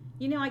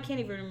 I can't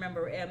even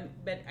remember,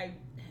 but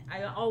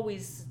I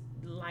always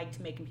liked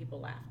making people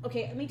laugh.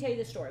 Okay, let me tell you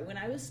the story. When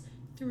I was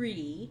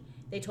 3,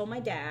 they told my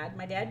dad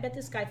bet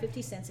this guy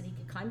 50 cents that he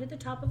could climb to the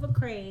top of a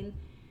crane,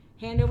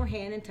 hand over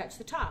hand, and touch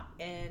the top.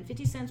 And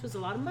 50 cents was a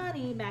lot of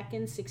money back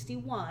in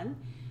 61.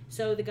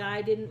 So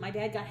my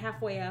dad got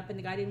halfway up, and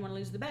the guy didn't want to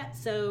lose the bet,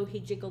 so he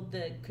jiggled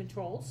the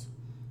controls,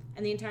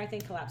 and the entire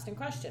thing collapsed and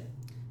crushed him.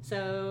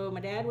 So my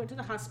dad went to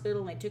the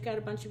hospital, and they took out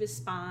a bunch of his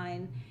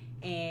spine,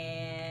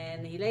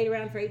 and he laid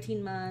around for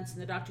 18 months,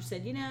 and the doctor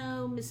said,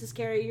 Mrs.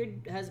 Carey, your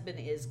husband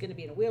is going to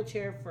be in a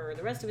wheelchair for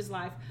the rest of his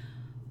life.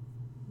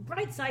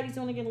 Bright side, he's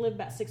only going to live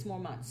about 6 more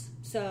months.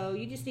 So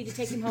you just need to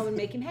take him home and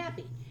make him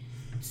happy.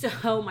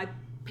 So my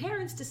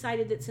parents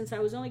decided that since I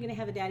was only going to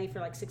have a daddy for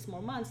like 6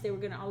 more months, they were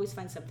going to always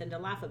find something to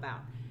laugh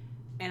about.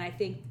 And I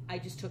think I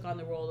just took on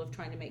the role of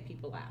trying to make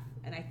people laugh.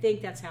 And I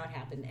think that's how it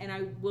happened. And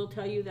I will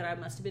tell you that I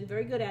must have been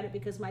very good at it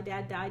because my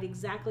dad died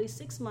exactly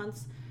 6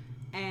 months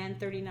and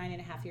 39 and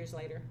a half years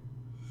later.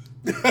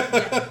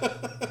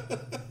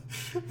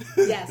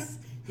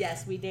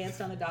 Yes, we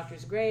danced on the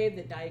doctor's grave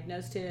that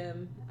diagnosed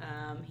him.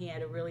 He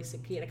had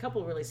a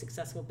couple of really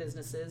successful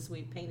businesses.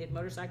 We painted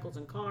motorcycles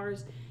and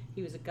cars.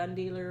 He was a gun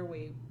dealer.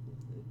 We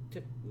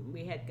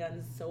had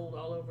guns sold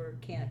all over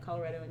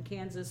Colorado and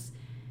Kansas.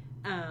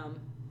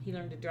 He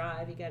learned to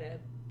drive. He got a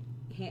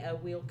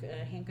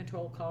hand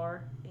control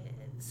car.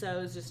 So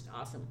it was just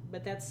awesome.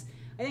 But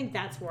I think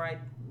that's where I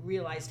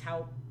realized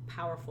how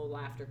powerful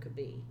laughter could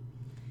be.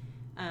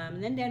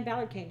 And then Dan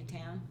Ballard came to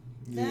town.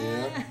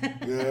 Yeah.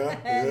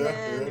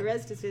 And the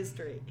rest is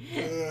history.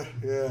 Yeah.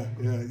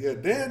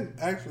 Dan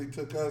actually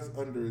took us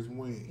under his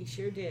wing. He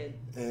sure did.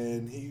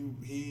 And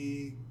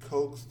he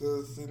coaxed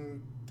us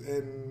and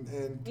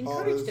taught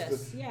Encouraged us.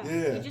 us.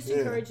 He just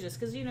encouraged us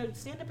because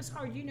stand up is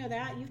hard. You know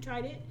that. You've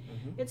tried it.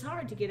 It's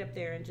hard to get up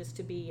there and just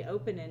to be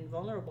open and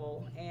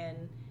vulnerable,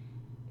 and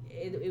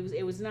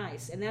it was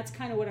nice. And that's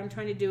kind of what I'm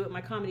trying to do at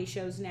my comedy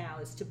shows now,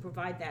 is to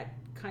provide that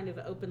kind of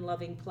open,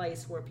 loving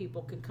place where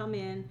people can come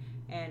in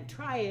and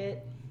try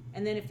it,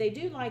 and then if they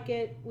do like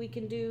it, we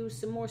can do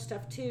some more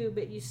stuff too,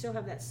 but you still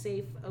have that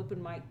safe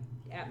open mic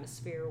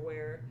atmosphere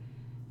where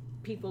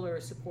people are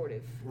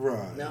supportive.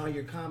 Right. Now, in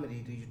your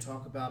comedy, do you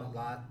talk about a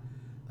lot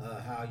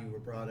how you were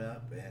brought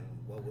up and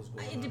what was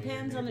going on? It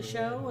depends on the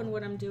show and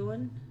what I'm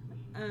doing.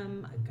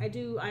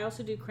 I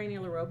also do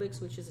cranial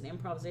aerobics, which is an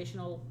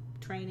improvisational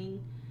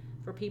training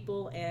for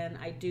people, and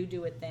I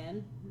do it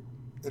then.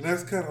 And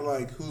that's kind of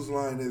like, whose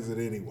line is it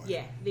anyway?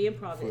 Yeah, the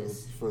improv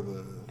is. For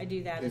the I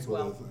do that as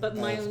well. But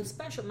my own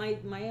special,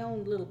 my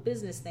own little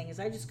business thing is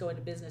I just go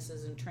into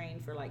businesses and train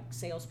for like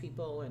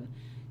salespeople and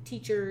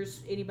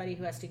teachers, anybody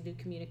who has to do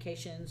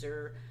communications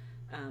or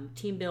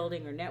team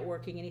building or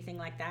networking, anything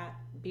like that.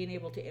 Being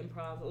able to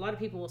improv. A lot of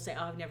people will say,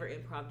 "Oh, I've never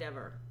improv'd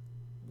ever."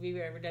 Have you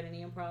ever done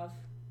any improv?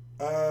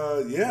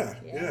 Yeah.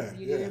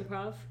 You do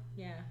improv?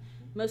 Yeah.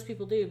 Most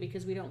people do,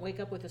 because we don't wake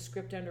up with a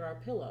script under our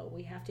pillow.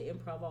 We have to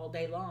improv all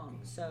day long.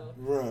 So,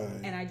 right.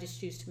 And I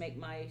just choose to make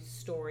my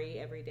story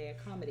every day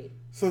a comedy.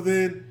 So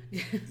then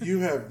you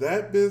have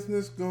that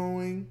business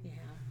going. Yeah.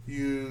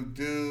 You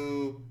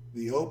do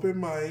the open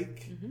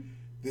mic. Mm-hmm.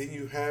 Then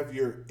you have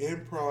your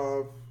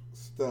improv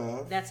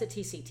stuff. That's at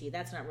TCT.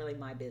 That's not really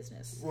my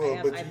business. Well,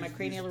 I have my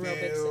cranial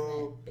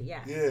aerobics but yeah.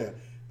 Yeah.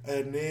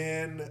 And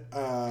then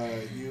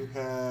you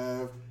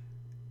have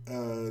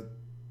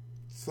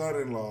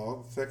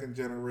son-in-law, second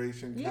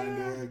generation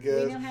kind of, I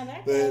guess. We know how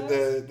that goes.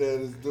 That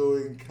is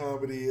doing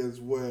comedy as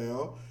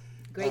well.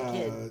 Great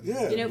kid.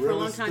 Yeah. For a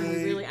long time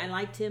I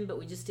liked him, but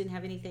we just didn't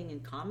have anything in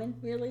common,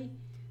 really.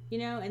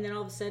 And then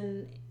all of a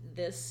sudden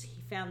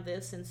he found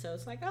this, and so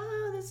it's like,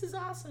 oh, this is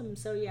awesome.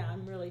 So yeah,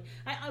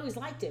 I always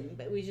liked him,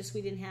 but we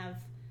didn't have,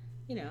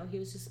 he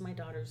was just my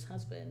daughter's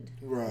husband.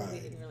 Right. We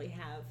didn't really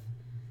have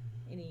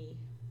any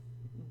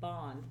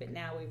bond, but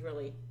now we've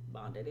really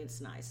bonded.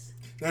 It's nice.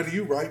 Now, do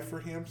you write for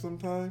him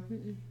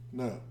sometime?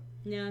 Mm-mm.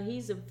 No,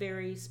 he's a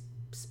very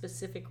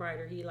specific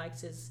writer.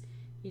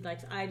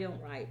 I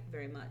don't write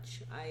very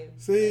much. I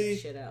make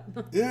shit up.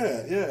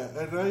 yeah,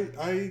 and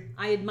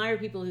I admire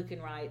people who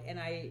can write, and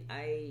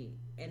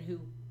who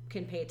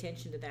can pay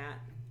attention to that.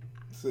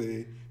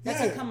 That's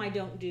how come I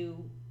don't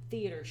do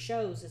theater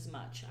shows as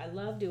much. I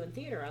love doing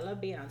theater. I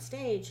love being on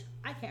stage.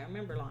 I can't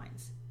remember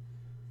lines.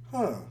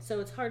 So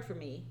it's hard for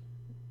me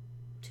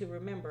to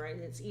remember.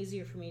 It's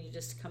easier for me to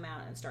just come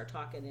out and start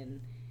talking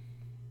and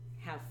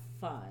have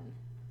fun.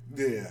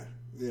 Yeah.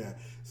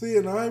 See,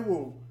 and I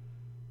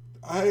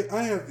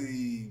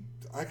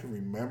can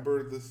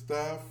remember the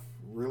stuff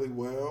really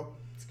well,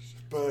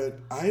 but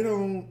I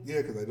don't,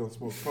 because I don't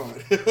smoke pot.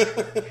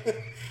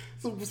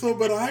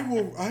 But I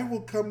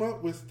will come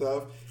up with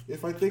stuff.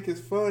 If I think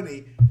it's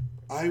funny,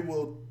 I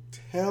will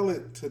tell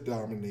it to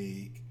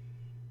Dominique,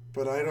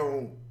 but I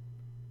don't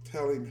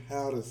tell him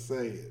how to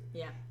say it.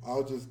 Yeah.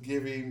 I'll just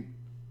give him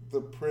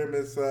the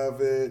premise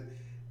of it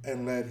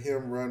and let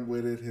him run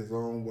with it his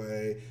own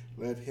way.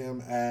 Let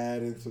him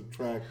add and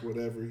subtract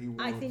whatever he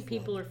wants. I think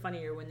people are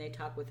funnier when they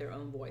talk with their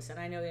own voice. And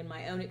I know in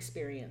my own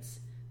experience,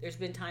 there's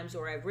been times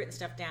where I've written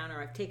stuff down,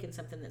 or I've taken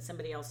something that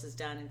somebody else has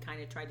done and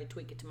kind of tried to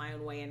tweak it to my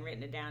own way and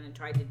written it down and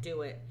tried to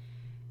do it.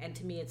 And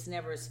to me, it's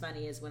never as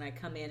funny as when I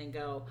come in and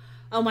go,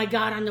 oh my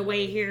God, on the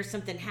way here,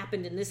 something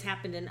happened and this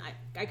happened. And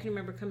I can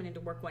remember coming into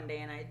work one day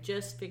and I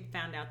just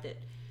found out that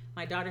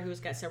my daughter, who's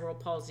got cerebral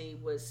palsy,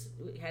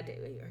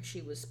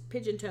 she was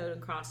pigeon-toed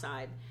and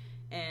cross-eyed.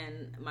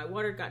 And my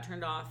water got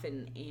turned off,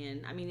 and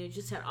I mean, it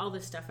just had all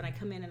this stuff. And I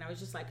come in, and I was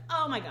just like,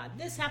 "Oh my God,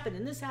 this happened,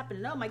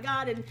 and oh my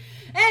God!" And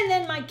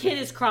then my kid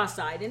is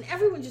cross-eyed, and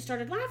everyone just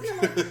started laughing. I'm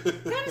like,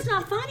 "That is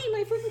not funny.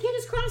 My freaking kid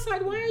is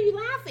cross-eyed. Why are you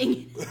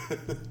laughing?"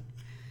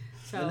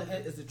 So,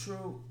 and is it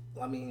true?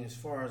 I mean, as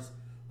far as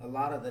a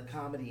lot of the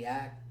comedy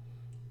act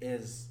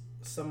is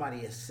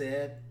somebody has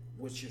said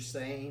what you're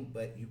saying,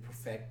 but you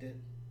perfect it.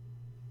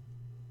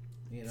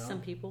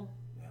 Some people,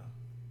 yeah,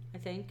 I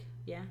think.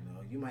 Yeah.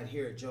 You might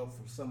hear a joke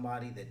from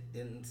somebody that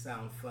didn't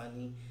sound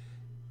funny,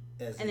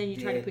 and then you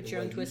try to put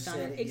your own twist on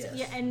it. Yes.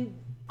 Yeah, and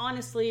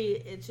honestly,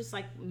 it's just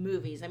like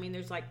movies. I mean,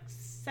 there's like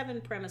 7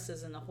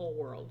 premises in the whole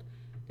world.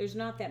 There's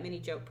not that many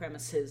joke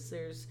premises.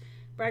 There's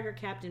Braggart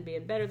Captain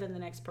being better than the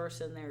next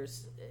person.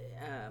 There's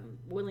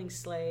willing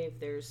slave.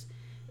 There's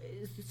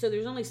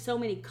only so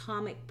many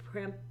comic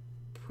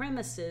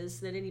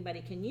premises that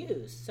anybody can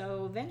use.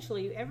 So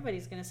eventually,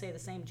 everybody's going to say the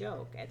same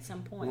joke at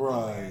some point,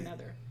 one way or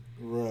another.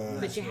 Right.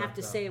 But you have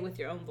to say it with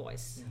your own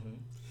voice. Mm-hmm.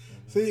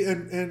 See,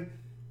 and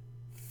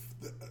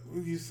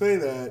you say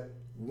that.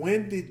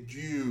 When did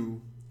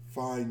you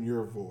find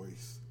your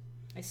voice?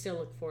 I still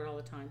look for it all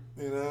the time.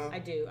 You know? I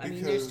do. I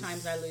mean, there's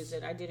times I lose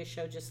it. I did a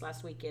show just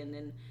last weekend,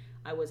 and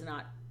I was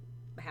not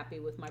happy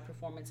with my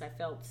performance. I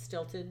felt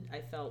stilted.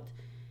 I felt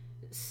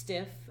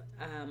stiff.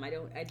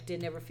 I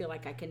did never feel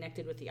like I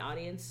connected with the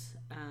audience.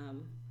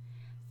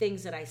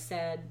 Things that I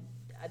said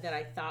that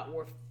I thought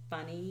were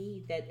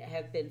funny, that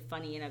have been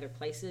funny in other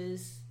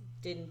places,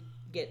 didn't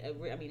get it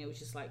was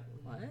just like,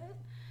 what?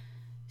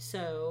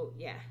 So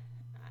yeah,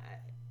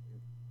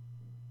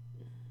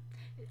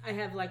 I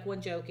have like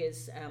one joke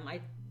is I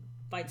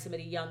find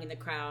somebody young in the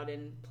crowd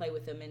and play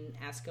with them and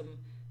ask them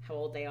how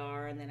old they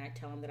are, and then I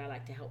tell them that I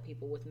like to help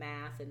people with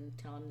math and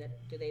tell them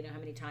that, do they know how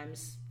many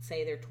times,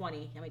 say they're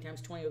 20, how many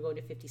times 20 will go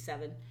to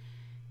 57?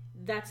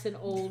 That's an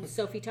old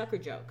Sophie Tucker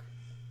joke,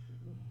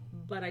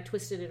 but I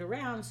twisted it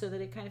around so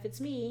that it kind of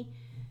fits me,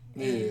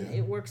 and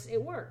it works.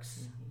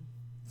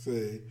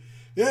 See,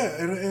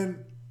 yeah,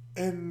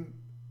 and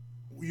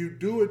you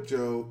do a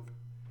joke,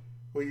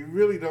 well, you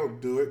really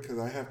don't do it because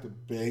I have to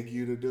beg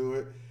you to do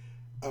it,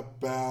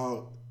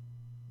 about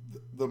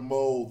the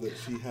mole that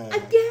she had.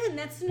 Again,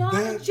 that's not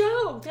a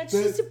joke. That's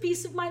just a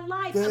piece of my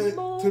life. A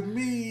mole. To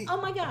me, oh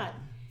my God.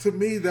 To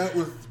me, that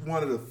was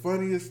one of the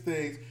funniest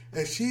things.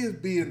 And she is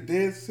being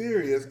dead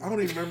serious. I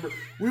don't even remember.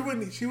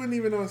 She wasn't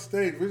even on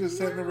stage. We're just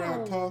sitting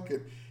around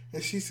talking.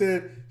 And she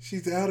said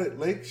she's out at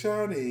Lake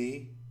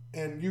Shawnee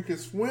and you can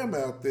swim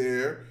out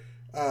there.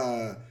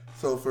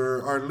 So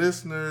for our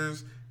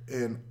listeners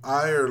in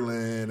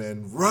Ireland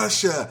and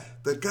Russia,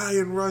 the guy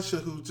in Russia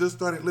who just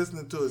started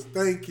listening to us,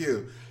 thank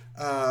you.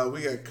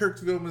 We got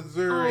Kirksville,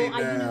 Missouri now.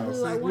 I know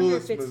who. I St. wonder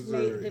Louis, if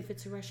Missouri. if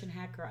it's a Russian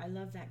hacker. I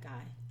love that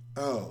guy.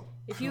 Oh.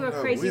 If you're a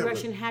crazy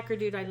Russian hacker,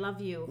 dude, I love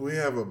you. We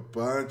have a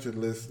bunch of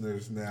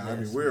listeners now. Yes, I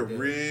mean, we're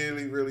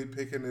really, really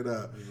picking it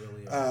up. We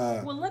really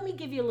are. Well, let me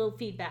give you a little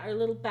feedback or a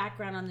little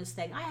background on this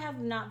thing. I have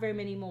not very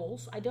many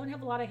moles. I don't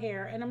have a lot of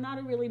hair, and I'm not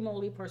a really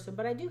moldy person,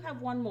 but I do have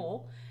one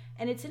mole,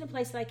 and it's in a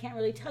place that I can't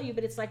really tell you,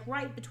 but it's like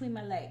right between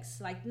my legs.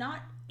 Like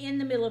not in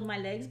the middle of my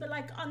legs, but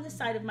like on the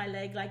side of my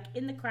leg, like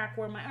in the crack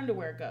where my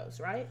underwear goes,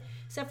 right?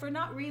 Except for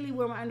not really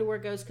where my underwear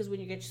goes, because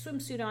when you get your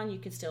swimsuit on, you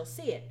can still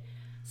see it.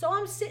 So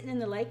I'm sitting in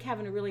the lake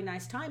having a really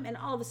nice time, and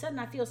all of a sudden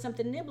I feel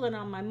something nibbling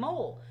on my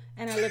mole.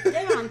 And I look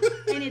down,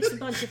 and it's a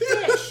bunch of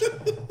fish.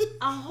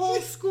 A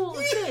whole school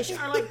of fish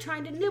are like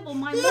trying to nibble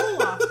my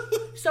mole off.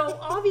 So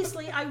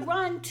obviously I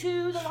run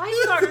to the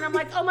lifeguard, and I'm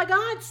like, oh my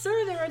God,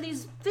 sir, there are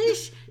these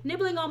fish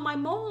nibbling on my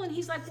mole. And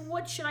he's like, well,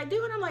 what should I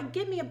do? And I'm like,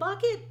 give me a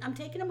bucket. I'm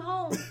taking them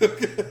home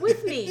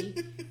with me.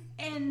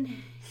 And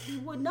he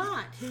would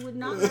not. He would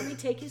not let me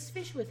take his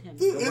fish with him.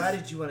 So why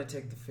did you want to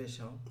take the fish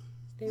home?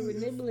 They were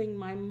nibbling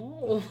my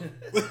mole.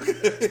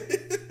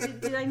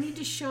 Did I need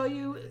to show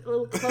you a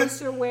little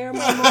closer where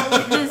my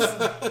mole is?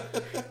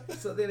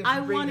 So then if you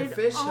I bring wanted the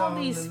fish all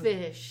home, these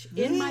fish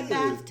in my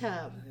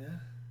bathtub. Yeah.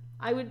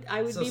 I would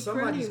So be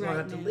somebody's pretty going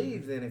right to have now. to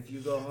leave then if you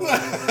go home.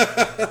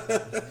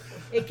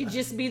 It could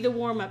just be the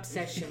warm-up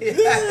session. It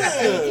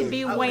could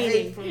be I would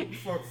waiting. hate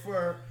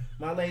for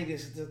my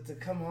ladies to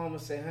come home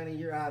and say, honey,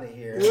 you're out of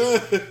here.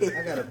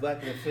 I got a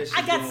bucket of fish.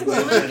 I got some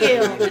going.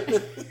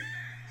 bluegill.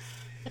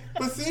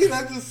 But see,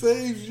 that just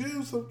saves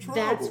you some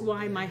trouble. That's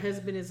why my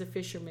husband is a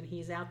fisherman.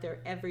 He's out there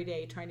every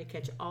day trying to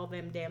catch all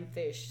them damn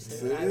fish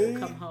so that I will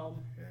come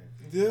home.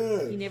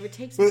 Yeah. He never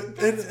takes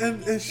But me.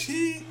 and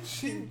she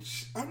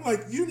I'm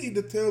like, you need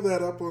to tell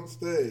that up on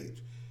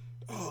stage.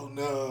 Oh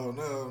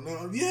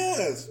no.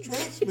 Yes,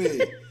 trust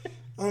me.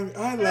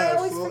 I laugh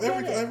always so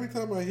forget it. every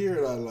time I hear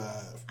it I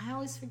laugh. I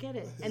always forget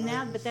it. And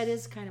now, but that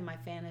is kind of my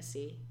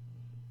fantasy,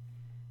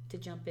 to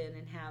jump in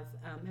and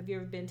have you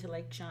ever been to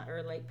Lake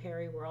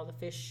Perry where all the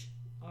fish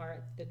are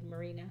at the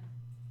marina?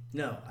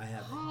 No, I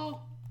haven't.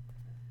 Oh,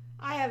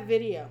 I have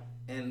video.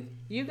 And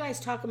You guys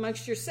talk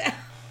amongst yourselves.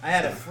 I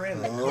had a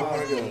friend that Oh,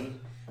 called my God. me,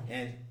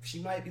 and she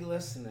might be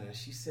listening.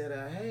 She said,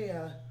 hey,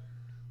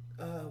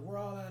 we're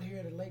all out here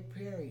at Lake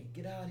Perry.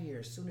 Get out here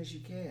as soon as you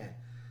can.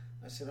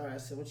 I said, all right. I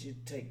said, I want you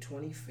to take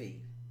 20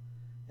 feet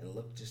and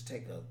look. Just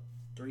take a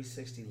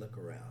 360 look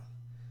around.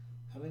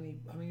 How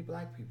many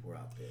black people are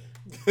out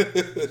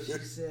there? She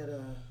said,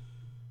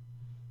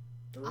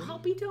 3. I'll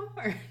be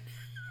darned.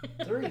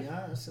 3,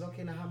 huh? I said,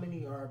 okay, now how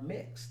many are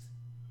mixed?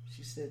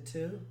 She said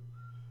 2.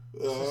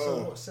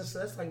 Oh. So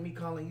that's like me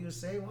calling you and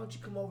saying, why don't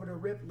you come over to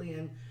Ripley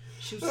and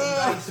shoot some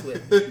dice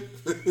with me?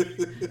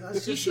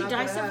 That's You just shoot not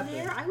gonna dice over happen.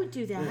 there? I would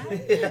do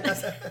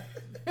that.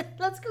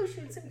 Let's go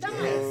shoot some dice.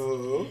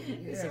 Oh.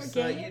 Yeah, there a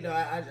so game?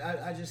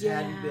 I just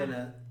Yeah. hadn't been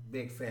a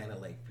big fan of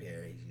Lake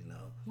Perry,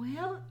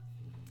 Well,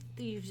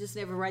 you've just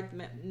never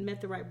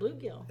met the right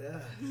bluegill.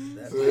 Yeah,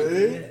 that See? might be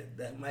it.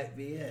 That might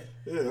be it.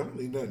 Yeah, I don't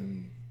need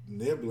nothing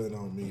nibbling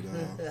on me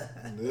though.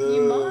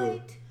 You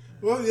might.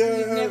 Well, yeah,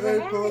 You've never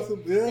had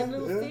possible. it. Yeah, Them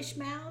little yeah. fish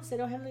mouths, they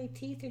don't have any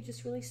teeth. They're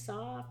just really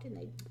soft, and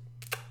they.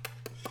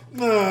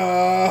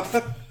 Nah.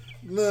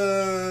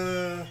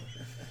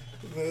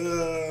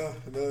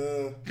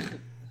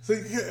 So,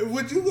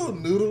 would you go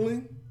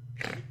noodling?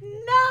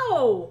 No,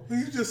 No.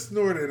 You just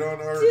snorted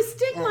on our. To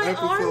stick on my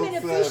episode arm in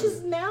a 7.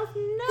 fish's mouth?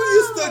 No.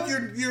 You stuck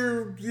your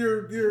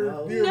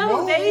No,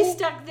 mole. they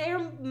stuck their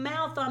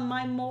mouth on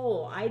my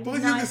mole. I did Well,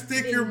 you not can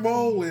stick your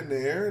mole in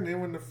there, and then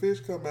when the fish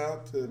come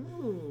out to.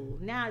 Ooh,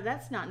 now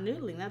that's not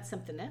noodling. That's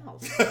something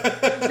else.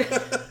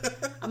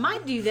 I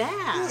might do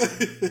that.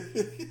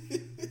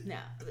 No,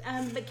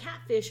 but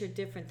catfish are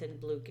different than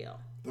bluegill.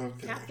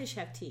 Okay. Catfish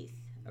have teeth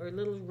or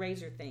little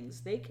razor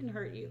things. They can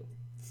hurt you.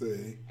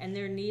 See. And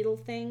they're needle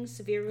things.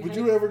 Have you ever Would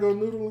had? you ever go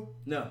noodling?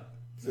 No.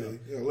 See. No.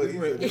 Yeah, look, We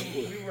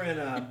were in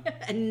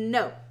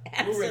No,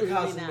 we were absolutely in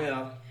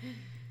not.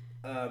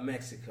 Cozumel,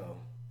 Mexico,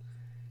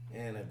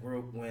 and a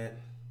group went,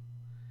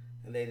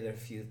 and they did a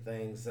few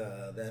things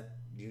that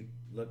you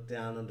look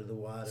down under the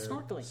water,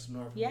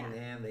 Snorkeling. Yeah.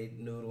 and they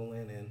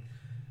noodling and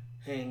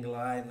hang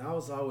gliding. I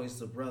was always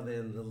the brother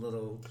in the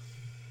little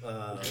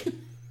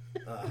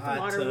hot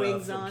Water tub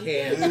wings from on.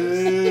 Kansas.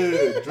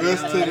 Yeah,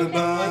 dressed to the But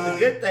the nines.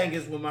 good thing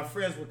is when my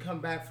friends would come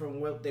back from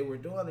what they were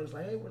doing, it was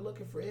like, hey, we're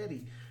looking for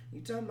Eddie.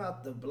 You talking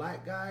about the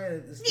black guy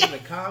that's doing the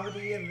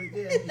comedy and he's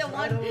The right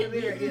one- over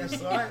there? Yeah,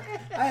 so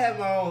I had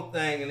my own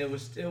thing and it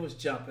was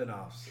jumping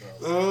off.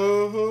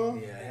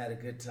 So yeah, I had a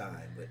good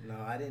time. But no,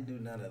 I didn't do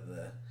none of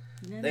the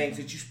things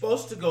that you're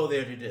supposed to go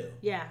there to do.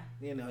 Yeah.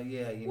 You know,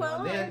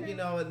 Well, and then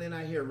and then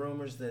I hear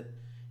rumors that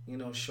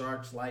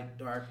sharks like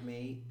dark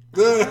meat.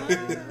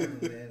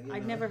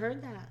 I'd never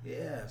heard that.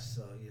 Yeah,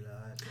 so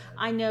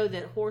I know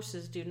that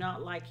horses do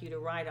not like you to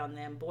ride on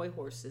them. Boy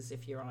horses,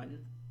 if you're on,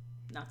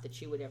 not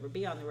that you would ever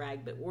be on the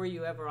rag, but were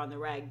you ever on the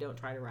rag, don't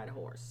try to ride a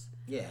horse.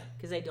 Yeah.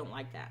 Because they don't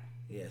like that.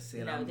 Yeah,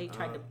 see, They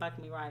tried to buck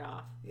me right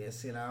off. Yeah,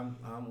 see, and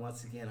I'm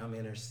once again, I'm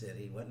inner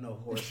city. Wasn't no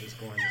horses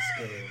going to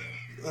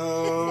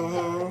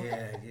school.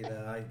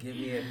 Yeah, give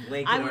me a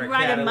Lincoln I or would a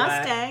ride Cadillac. a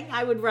Mustang.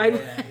 I would ride.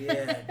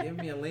 Yeah, give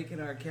me a Lincoln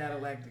or a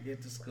Cadillac to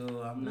get to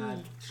school. I'm not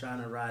trying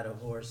to ride a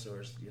horse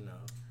or.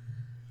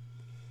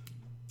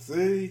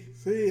 See,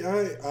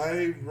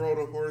 I rode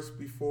a horse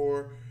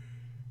before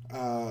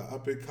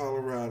up in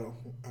Colorado.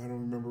 I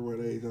don't remember what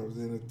age I was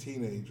in, a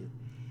teenager.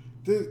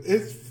 Dude,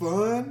 it's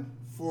fun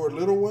for a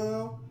little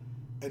while,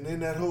 and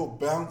then that whole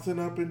bouncing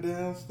up and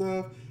down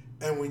stuff.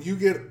 And when you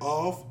get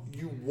off,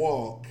 you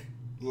walk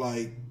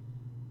like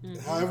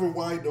however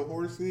wide the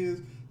horse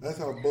is. That's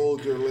how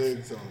bold your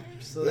legs are.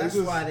 So that's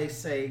why they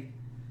say,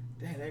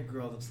 "Dang, that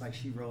girl looks like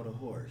she rode a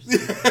horse."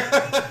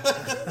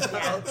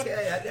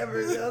 Okay, I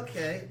never.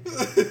 Okay.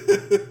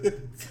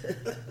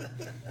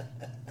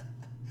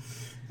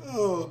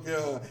 Oh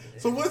God!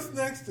 So what's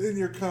next in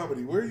your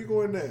comedy? Where are you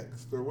going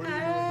next, or what are you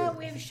doing next?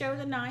 We have a show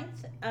the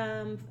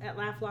 9th at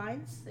Laugh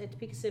Lines at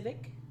Topeka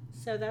Civic.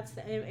 So that's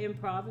the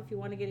improv. If you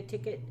want to get a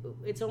ticket,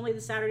 it's only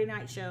the Saturday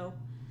night show.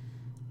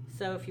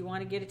 So if you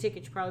want to get a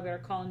ticket, you probably better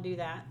call and do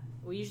that.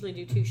 We usually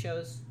do 2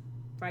 shows,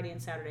 Friday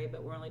and Saturday,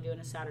 but we're only doing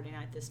a Saturday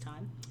night this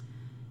time.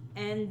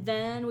 And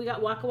then we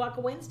got Waka Waka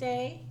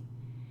Wednesday.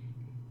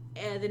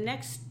 The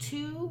next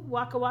 2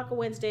 Waka Waka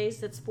Wednesdays,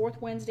 that's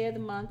 4th Wednesday of the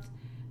month.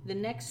 The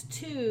next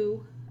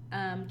 2,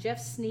 Jeff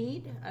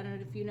Sneed, I don't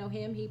know if you know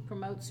him, he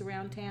promotes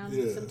around town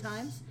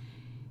sometimes.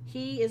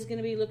 He is going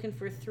to be looking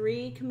for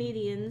 3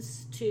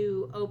 comedians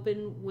to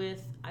open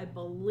with, I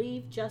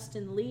believe,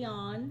 Justin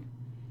Leon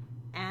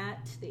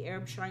at the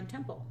Arab Shrine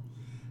Temple.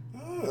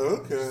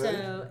 Oh, okay.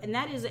 So, and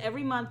that is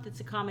every month.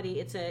 It's a comedy.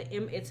 It's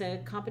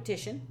a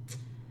competition,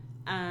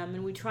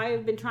 and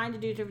we've been trying to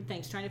do different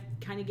things, trying to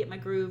kind of get my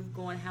groove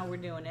going, how we're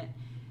doing it.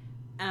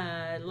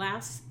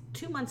 Last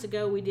 2 months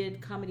ago, we did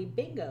comedy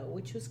bingo,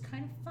 which was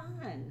kind of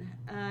fun.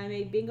 I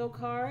made bingo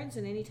cards,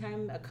 and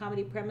anytime a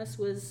comedy premise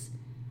was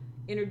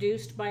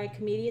introduced by a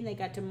comedian, they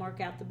got to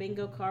mark out the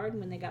bingo card, and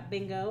when they got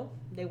bingo,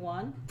 they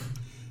won.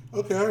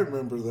 Okay, I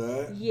remember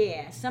that.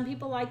 Yeah, some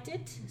people liked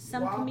it.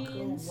 Some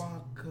comedians.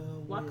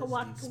 Waka Waka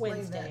Wednesday.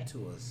 Explain that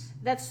to us.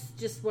 That's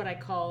just what I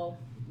call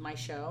my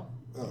show.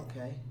 Oh.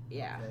 Okay.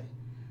 Yeah.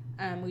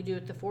 Okay. We do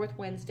it the 4th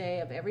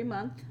Wednesday of every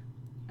month.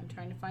 I'm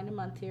trying to find a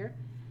month here.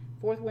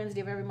 4th Wednesday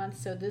of every month.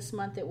 So this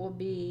month it will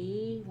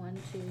be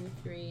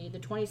the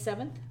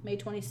 27th, May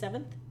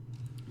 27th.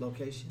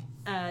 Location?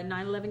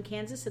 911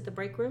 Kansas at the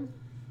Break Room.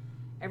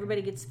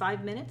 Everybody gets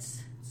 5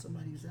 minutes.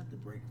 Somebody was at the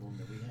break room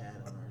that we had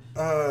on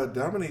our.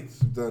 Dominique's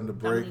done the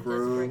break Dominique does the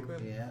room. break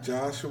room. Yeah.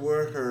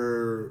 Joshua,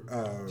 her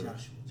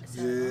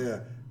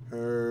Joshua.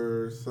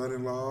 her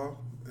son-in-law.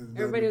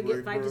 Everybody will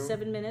get 5 to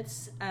 7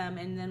 minutes,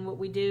 and then what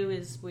we do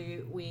is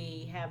we're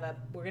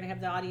gonna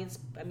have the audience.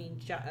 I mean,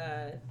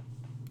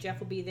 Jeff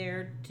will be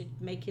there to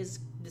make his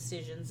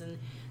decisions, and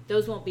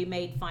those won't be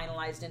made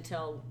finalized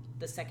until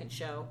the second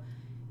show.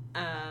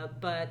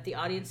 But the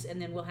audience,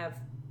 and then we'll have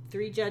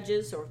 3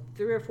 judges or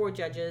 3 or 4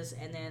 judges,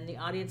 and then the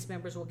audience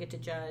members will get to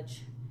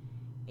judge,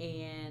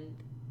 and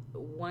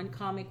 1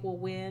 comic will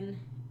win,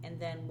 and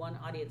then 1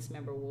 audience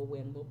member will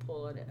win. We'll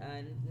pull a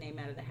name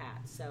out of the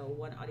hat, so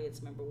 1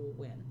 audience member will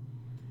win.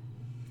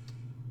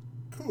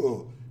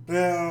 Cool.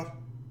 Now,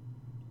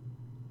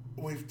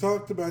 we've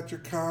talked about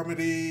your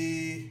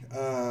comedy,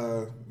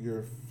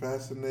 your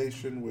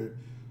fascination with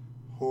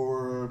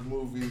horror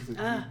movies that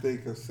you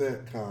think are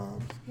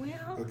sitcoms. Well,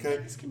 okay?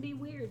 Things can be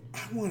weird.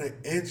 I want to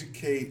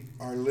educate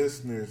our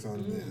listeners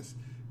on this,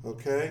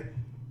 okay?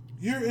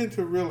 You're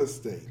into real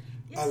estate.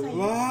 Yes, A I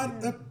lot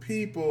am. of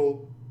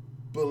people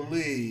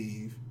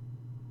believe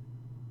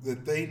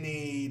that they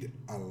need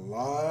a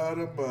lot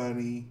of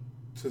money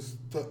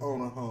to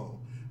own a home.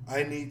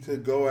 I need to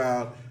go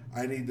out,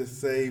 I need to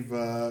save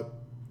up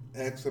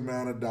X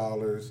amount of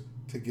dollars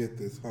to get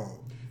this home.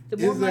 The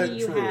more Is that money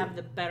you true? have,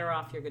 the better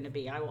off you're going to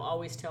be. I will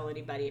always tell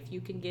anybody if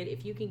you can get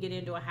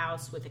into a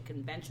house with a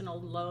conventional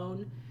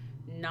loan,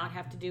 not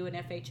have to do an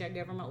FHA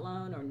government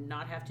loan or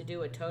not have to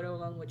do a Toto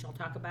loan, which I'll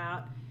talk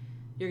about,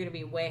 you're going to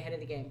be way ahead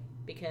of the game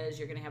because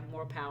you're going to have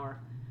more power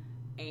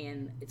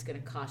and it's going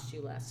to cost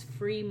you less.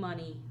 Free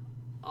money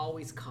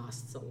always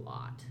costs a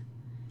lot.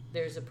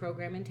 There's a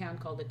program in town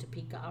called the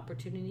Topeka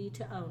Opportunity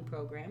to Own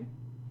program.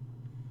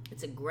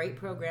 It's a great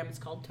program. It's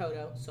called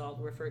Toto, so I'll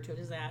refer to it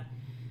as that.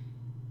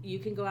 You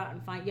can go out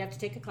and you have to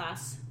take a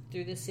class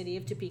through the city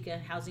of Topeka,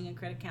 Housing and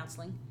Credit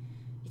Counseling.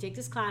 You take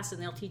this class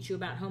and they'll teach you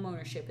about home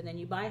ownership, and then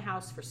you buy a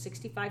house for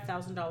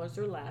 $65,000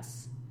 or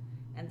less,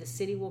 and the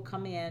city will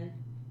come in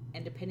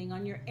and depending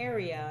on your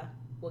area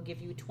will give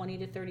you $20,000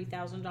 to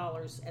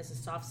 $30,000 as a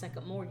soft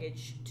second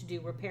mortgage to do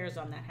repairs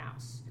on that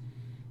house.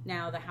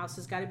 Now the house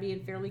has got to be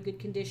in fairly good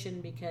condition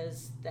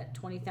because that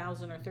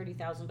 $20,000 or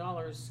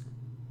 $30,000,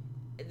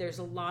 there's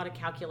a lot of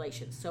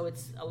calculations. So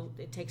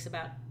it takes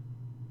about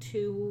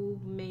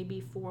 2,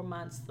 maybe 4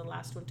 months. The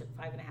last one took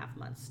 5.5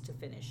 months to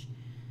finish.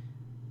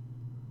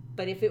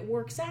 But if it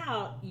works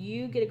out,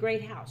 you get a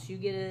great house.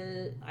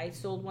 I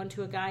sold one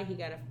to a guy. He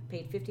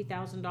paid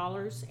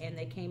 $50,000, and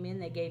they came in.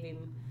 They gave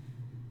him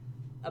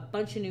a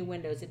bunch of new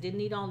windows. It didn't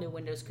need all new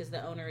windows because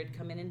the owner had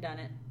come in and done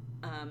it.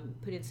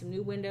 Put in some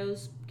new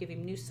windows, give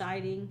him new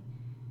siding,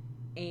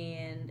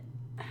 and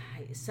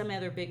some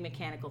other big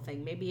mechanical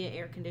thing. Maybe an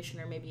air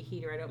conditioner, maybe a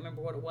heater. I don't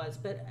remember what it was,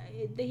 but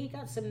he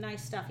got some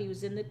nice stuff. He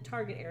was in the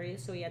Target area,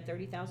 so he had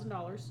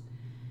 $30,000.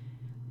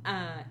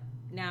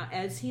 Now,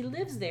 as he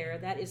lives there,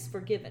 that is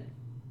forgiven.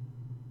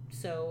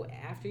 So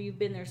after you've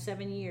been there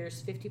 7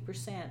 years,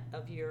 50%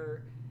 of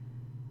your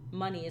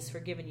money is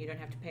forgiven. You don't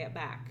have to pay it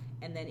back.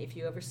 And then if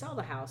you ever sell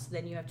the house,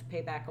 then you have to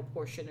pay back a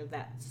portion of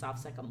that soft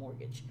second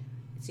mortgage.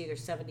 It's either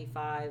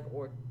 $75,000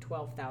 or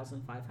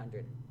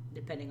 $12,500,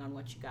 depending on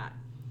what you got.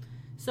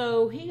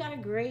 So he got a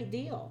great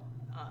deal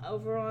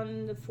over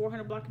on the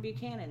 400 block of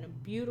Buchanan. A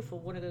beautiful,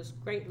 one of those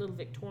great little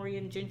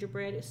Victorian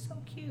gingerbread. It's so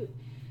cute.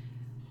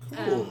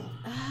 Cool.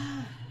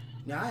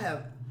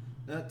 Now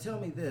tell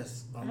me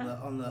this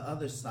on the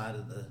other side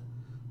of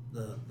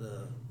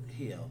the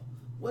hill.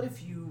 What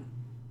if you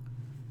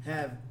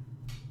have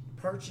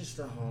purchased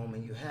a home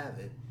and you have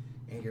it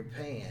and you're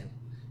paying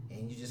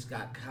and you just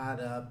got caught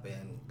up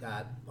and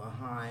got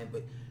behind,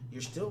 but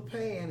you're still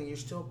paying and you're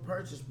still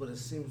purchased, but it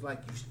seems like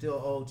you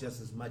still owe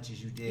just as much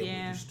as you did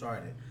when you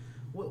started.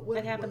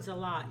 That happens a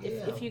lot.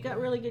 If you got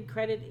really good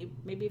credit,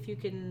 maybe if you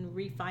can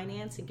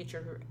refinance and get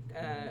your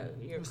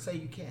say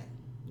you can't.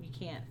 You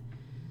can't.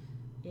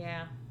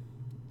 Yeah.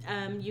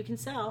 You can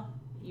sell.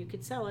 You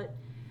could sell it.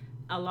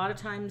 A lot of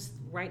times,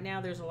 right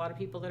now, there's a lot of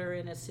people that are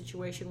in a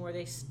situation where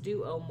they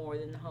do owe more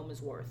than the home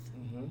is worth,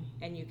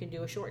 and you can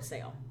do a short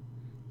sale.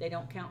 They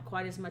don't count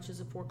quite as much as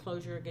a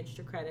foreclosure against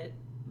your credit,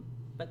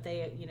 but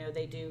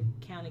they do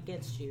count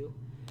against you,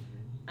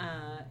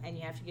 and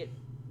you have to get,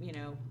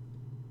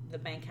 the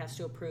bank has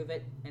to approve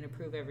it and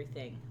approve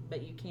everything.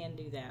 But you can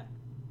do that.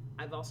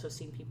 I've also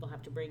seen people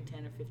have to bring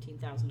 $10,000 or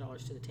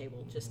 $15,000 to the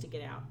table just to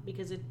get out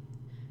because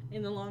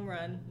in the long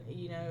run,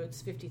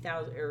 it's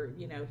 $50,000 or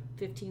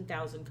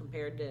 $15,000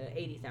 compared to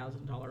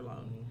 $80,000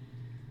 loan.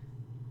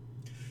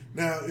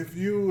 Now, if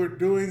you were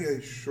doing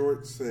a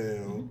short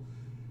sale,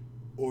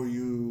 or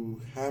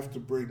you have to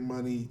bring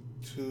money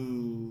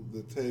to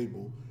the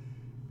table,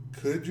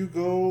 could you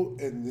go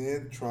and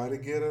then try to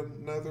get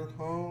another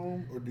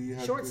home, or do you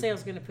have short sale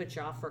is going to put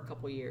you off for a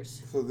couple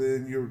years? So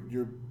then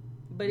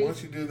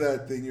once you do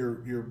that, then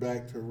you're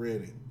back to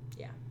renting.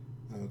 Yeah.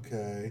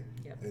 Okay.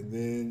 Yep. And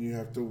then you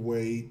have to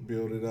wait,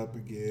 build it up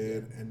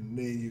again, and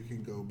then you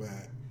can go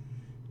back.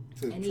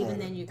 And even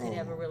then, you could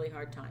have a really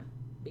hard time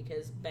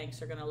because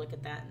banks are going to look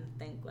at that and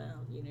think, well,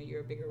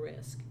 you're a bigger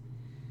risk.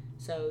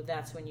 So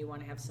that's when you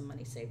want to have some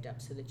money saved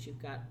up so that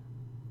you've got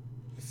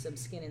some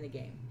skin in the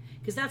game.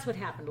 Because that's what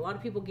happened. A lot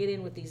of people get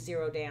in with these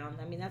zero down.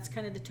 I mean, that's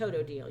kind of the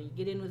Toto deal. You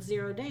get in with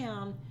zero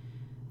down.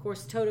 Of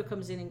course, Toto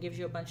comes in and gives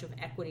you a bunch of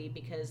equity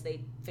because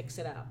they fix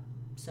it up.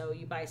 So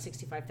you buy a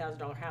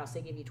 $65,000 house,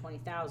 they give you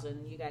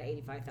 $20,000, you got an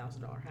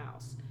 $85,000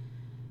 house.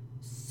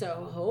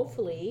 So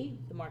hopefully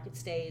the market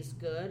stays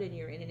good and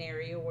you're in an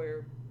area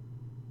where,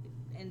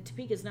 and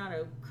Topeka's not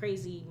a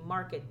crazy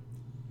market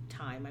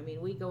time. I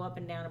mean, we go up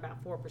and down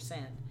about 4%.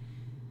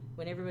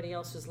 When everybody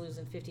else was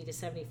losing 50 to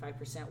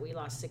 75%, we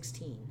lost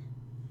 16.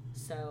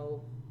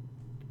 So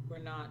we're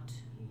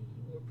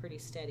pretty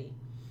steady.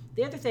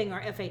 The other thing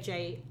are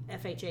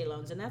FHA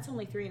loans, and that's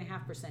only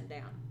 3.5%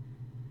 down.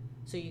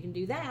 So you can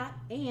do that,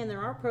 and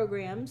there are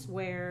programs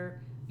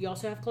where you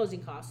also have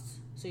closing costs.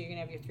 So you're going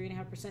to have your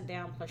 3.5%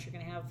 down, plus you're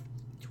going to have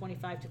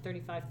 $2,500 to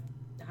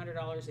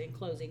 $3,500 in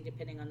closing,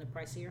 depending on the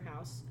price of your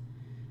house.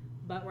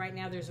 But right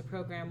now there's a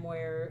program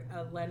where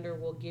a lender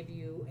will give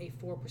you a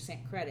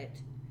 4%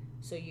 credit,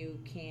 so you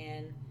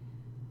can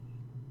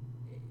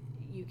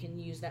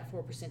use that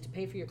 4% to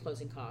pay for your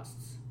closing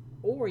costs.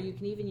 Or you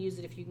can even use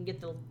it if you can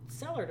get the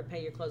seller to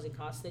pay your closing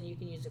costs, then you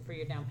can use it for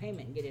your down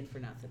payment and get in for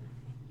nothing.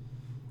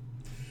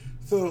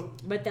 So,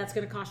 But that's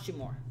going to cost you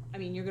more. I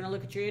mean, you're going to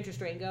look at your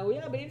interest rate and go,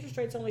 yeah, but interest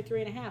rate's only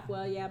 3.5%.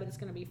 Well, yeah, but it's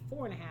going to be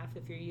 4.5%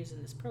 if you're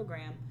using this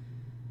program,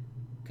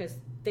 because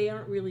they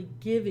aren't really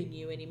giving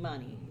you any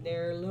money.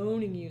 They're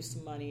loaning you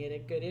some money at a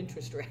good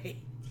interest rate.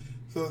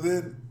 so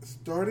then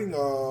starting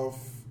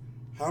off,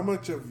 how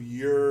much of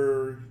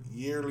your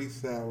yearly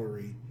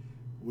salary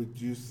would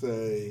you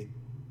say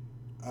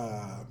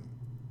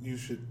you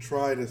should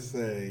try to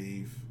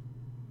save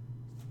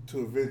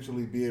to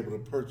eventually be able to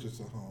purchase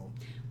a home?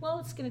 Well,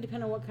 it's going to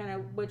depend on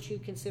what you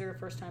consider a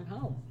first-time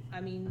home.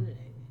 I mean,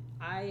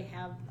 I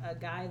have a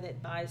guy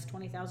that buys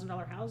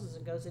 $20,000 houses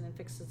and goes in and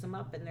fixes them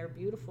up, and they're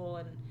beautiful,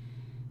 and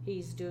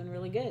he's doing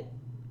really good.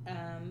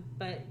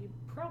 But you're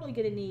probably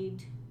going to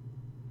need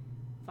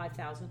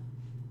 $5,000.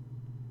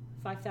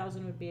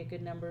 $5,000 would be a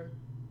good number.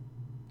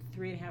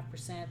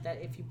 3.5%.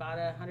 That if you bought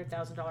a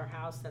 $100,000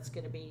 house, that's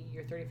going to be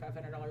your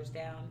 $3,500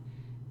 down,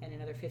 and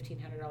another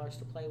 $1,500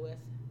 to play with.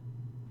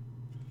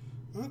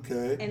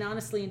 Okay. And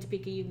honestly, in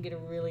Topeka, you can get a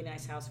really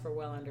nice house for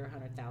well under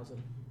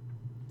 $100,000.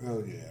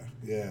 Oh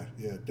yeah,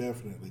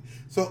 definitely.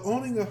 So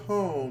owning a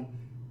home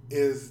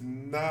is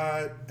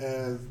not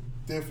as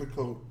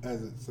difficult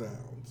as it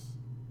sounds.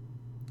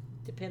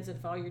 Depends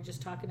if all you're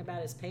just talking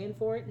about is paying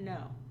for it.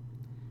 No,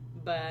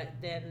 but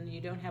then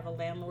you don't have a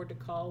landlord to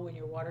call when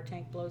your water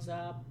tank blows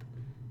up,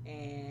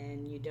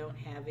 and you don't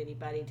have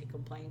anybody to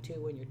complain to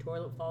when your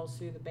toilet falls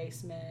through the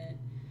basement.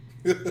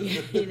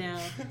 You know,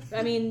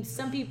 I mean,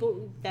 some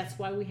people, that's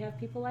why we have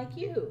people like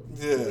you.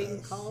 Yes. We can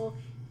call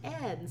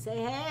Ed and say,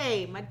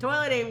 hey, my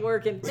toilet ain't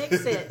working,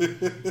 fix it.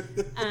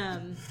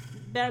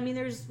 But I mean,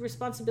 there's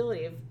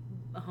responsibility of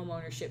home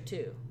ownership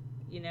too.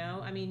 You know,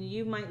 I mean,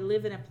 you might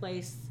live in a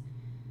place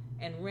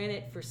and rent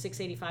it for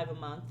 $685 a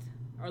month,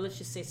 or let's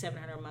just say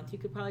 $700 a month. You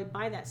could probably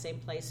buy that same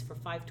place for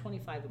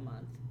 $525 a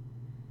month.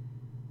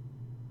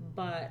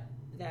 But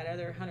that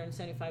other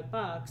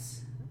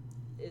 $175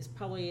 is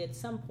probably at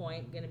some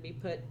point going to be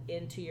put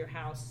into your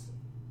house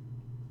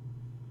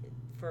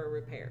for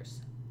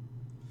repairs.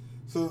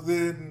 So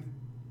then,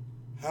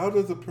 how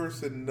does a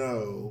person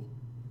know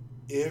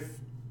if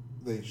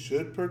they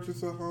should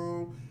purchase a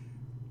home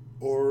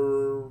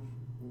or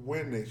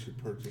when they should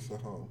purchase a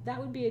home? That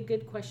would be a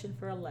good question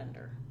for a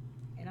lender.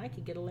 And I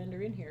could get a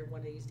lender in here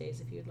one of these days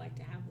if you'd like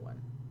to have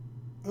one.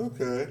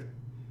 Okay.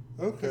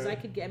 Because I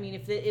could get, I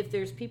mean, if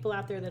there's people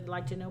out there that'd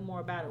like to know more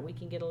about it, we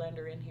can get a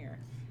lender in here.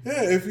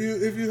 Yeah, if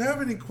you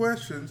have any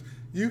questions,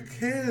 you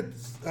can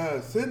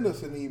send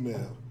us an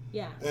email.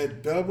 Yeah.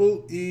 At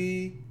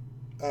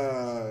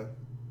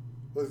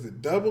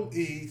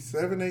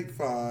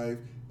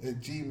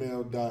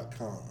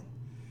EE785@gmail.com.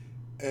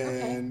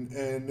 And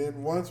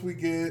then once we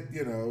get,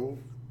 4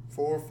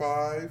 or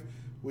 5,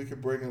 we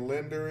could bring a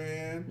lender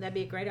in. That'd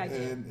be a great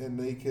idea. And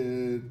they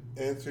could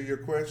answer your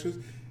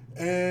questions.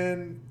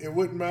 And it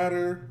wouldn't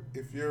matter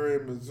if you're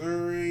in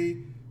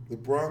Missouri, the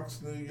Bronx,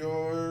 New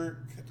York.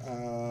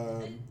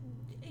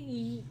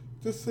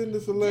 Just send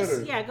us a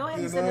letter. Go ahead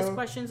and send us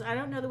questions. I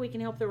don't know that we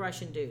can help the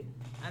Russian dude.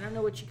 I don't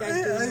know what you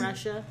guys do in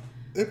Russia.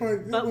 But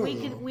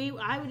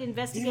I would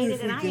investigate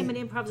it, and I am an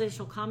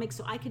improvisational comic,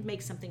 so I could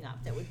make something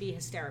up that would be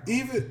hysterical.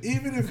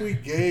 Even if we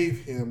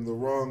gave him the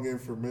wrong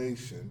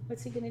information.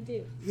 What's he going to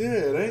do? Yeah,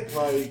 it ain't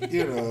like,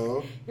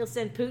 He'll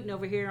send Putin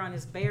over here on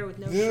his bear with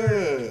no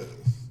shirt.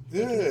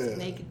 Yeah. It's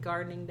naked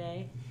gardening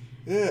day.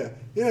 Yeah.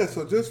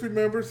 So just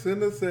remember,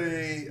 send us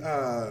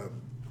an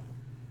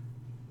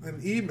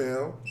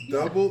email,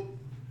 double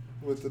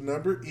with the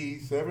number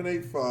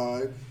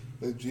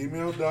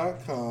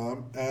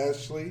E785@gmail.com.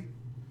 Ashley,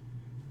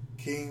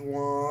 King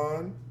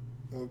Juan,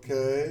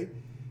 okay,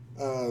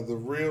 the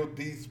real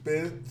D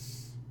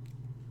Spence,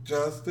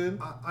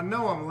 Justin. I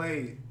know I'm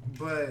late,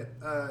 but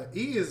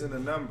E isn't a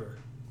number.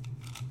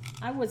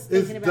 I was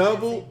thinking it's about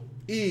double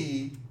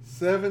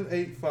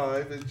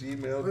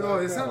E785@gmail.com. No,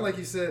 it sounded like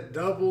you said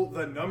double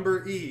the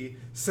number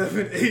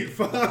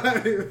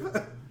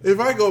E785. If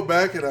I go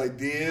back and I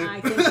did. I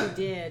think you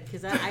did,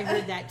 because I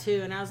heard that too,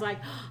 and I was like,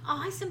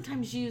 I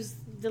sometimes use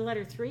the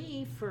letter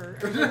 3 for.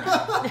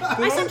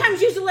 I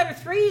sometimes use the letter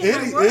 3 in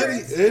my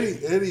words.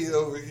 Eddie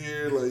over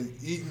here like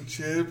eating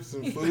chips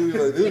and food.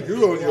 Like, dude,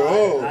 you're on your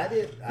own. I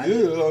didn't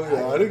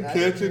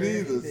catch it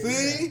either.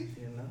 See?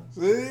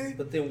 See?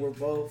 But then we're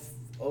both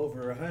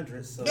over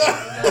 100, so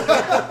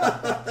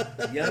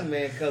young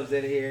man comes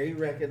in here, he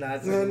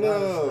recognizes a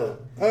lot of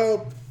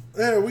stuff.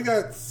 Yeah, we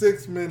got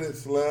 6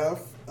 minutes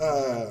left.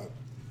 The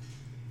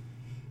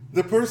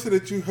person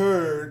that you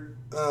heard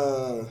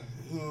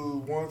who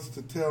wants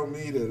to tell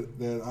me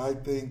that I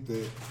think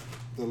that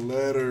the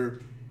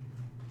letter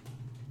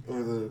or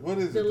what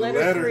is The it? letter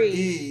The letter 3.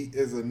 E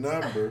is a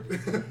number.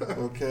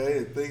 Okay,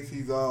 and thinks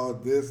he's all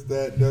this,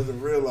 that, doesn't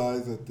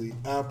realize that the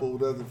apple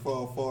doesn't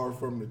fall far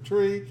from the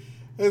tree,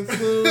 and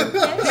soon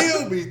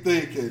he'll be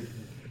thinking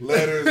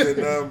letters and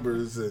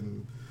numbers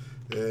and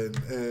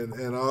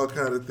all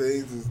kind of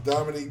things. It's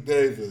Dominique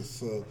Davis.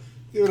 So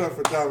give it up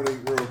for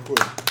Dominique real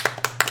quick.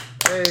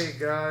 Hey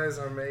guys,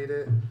 I made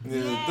it.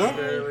 Yeah,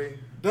 Barely.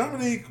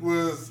 Dominique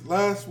was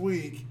last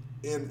week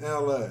in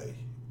L.A.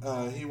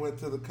 He went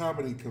to the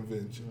comedy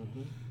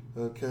convention.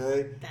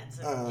 Okay, That's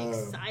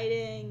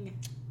exciting.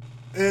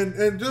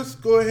 and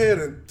just go ahead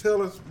and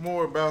tell us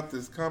more about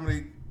this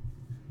comedy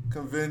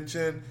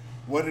convention.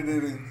 What did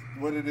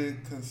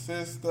it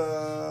consist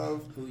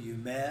of? Who you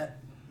met?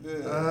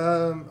 Yeah.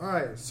 All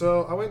right,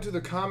 so I went to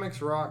the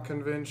Comics Rock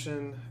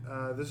convention.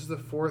 This is the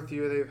 4th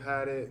year they've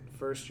had it.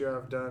 First year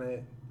I've done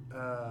it.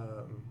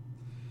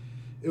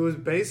 It was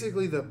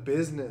basically the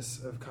business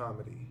of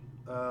comedy.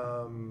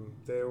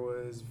 There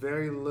was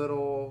very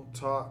little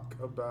talk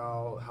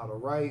about how to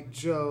write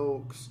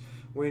jokes,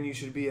 when you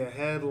should be a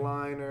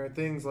headliner,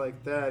 things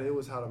like that. It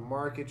was how to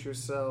market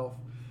yourself.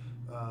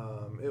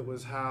 It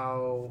was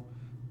how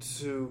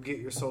to get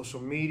your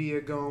social media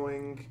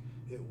going.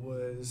 It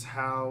was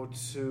how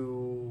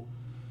to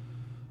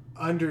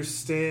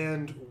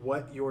understand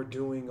what you're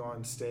doing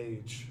on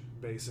stage,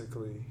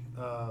 basically.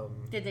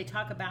 Did they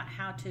talk about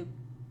how to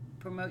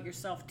promote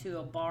yourself to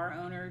a bar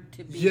owner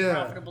to be Yeah.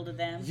 profitable to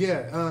them? Yeah,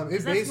 it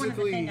 'Cause that's one of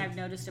the basically. things I've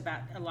noticed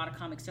about a lot of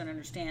comics don't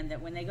understand,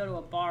 that when they go to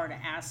a bar to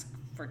ask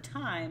for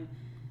time,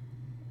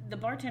 the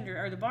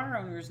bartender or the bar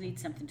owners need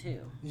something too.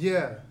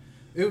 Yeah,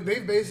 they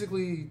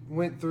basically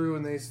went through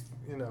and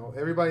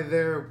everybody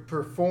there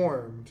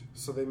performed,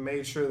 so they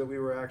made sure that we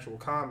were actual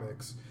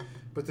comics.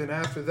 But then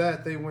after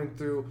that, they went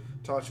through,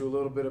 taught you a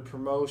little bit of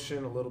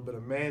promotion, a little bit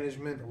of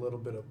management, a little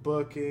bit of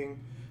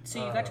booking.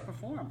 So you got to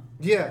perform.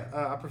 Yeah,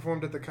 I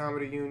performed at the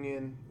Comedy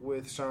Union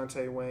with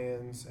Shantae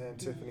Wayans and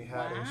Tiffany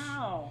Haddish.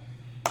 Wow.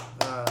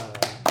 Uh,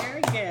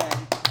 Very good.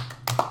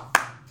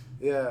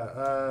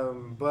 Yeah,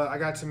 but I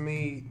got to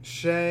meet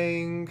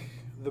Shang,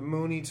 the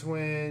Mooney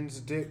Twins,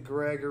 Dick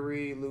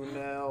Gregory,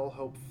 Lunel,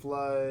 Hope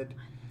Flood,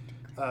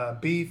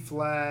 B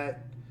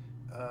Flat,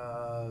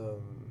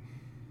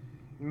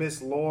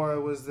 Miss Laura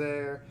was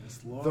there.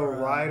 Miss Laura. The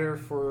writer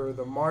for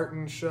the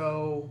Martin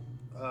Show,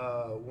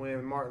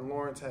 when Martin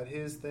Lawrence had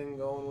his thing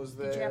going, was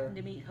there. Did you happen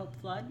to meet Hope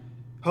Flood?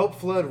 Hope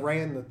Flood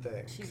ran the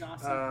thing. She's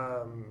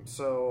awesome.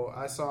 So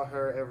I saw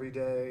her every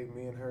day.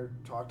 Me and her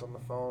talked on the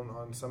phone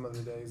on some of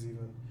the days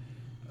even.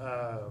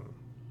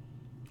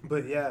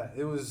 But yeah,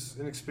 it was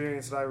an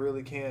experience that I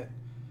really can't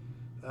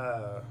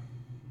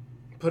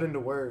put into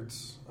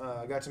words.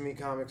 I got to meet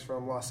comics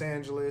from Los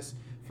Angeles,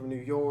 from New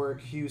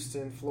York,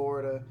 Houston,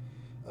 Florida.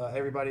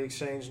 Everybody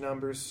exchanged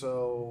numbers,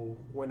 so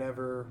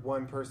whenever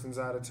one person's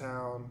out of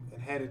town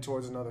and headed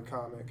towards another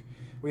comic,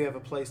 we have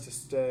a place to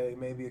stay,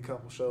 maybe a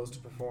couple shows to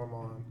perform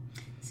on.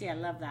 See, I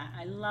love that.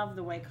 I love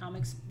the way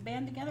comics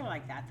band together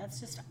like that. That's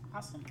just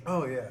awesome.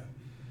 Oh, yeah.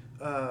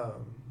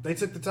 They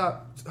took the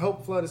top...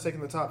 Hope Flood has taken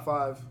the top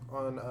 5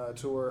 on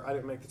tour. I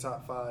didn't make the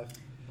top 5.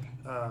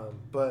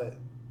 But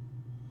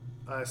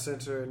I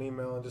sent her an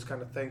email and just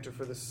kind of thanked her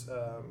for this,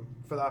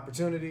 for the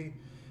opportunity.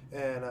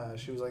 And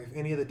she was like, if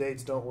any of the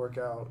dates don't work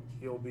out,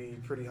 you'll be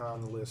pretty high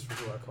on the list for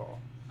who I call.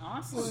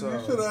 Awesome. Well, So-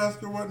 you should ask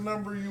her what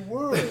number you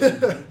were.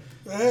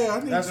 Hey, I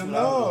need That's to what I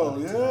know.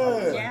 would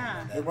want to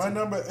Yeah. Am I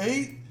number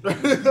 8?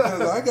 Because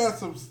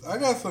I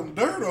got some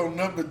dirt on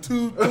number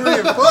 2, 3,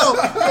 and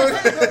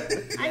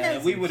 4.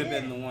 Yeah, we would have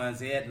been the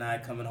ones, Ed and I,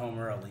 coming home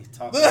early.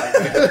 Talking about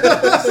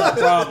that. That's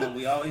the problem.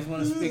 We always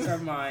want to speak our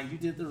mind. You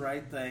did the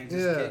right thing.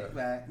 Just Yeah. kick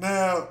back.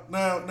 Now,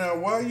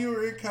 while you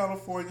were in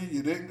California,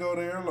 you didn't go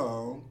there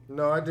alone.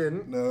 No, I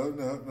didn't.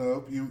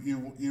 No.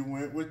 You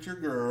went with your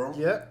girl.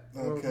 Yep.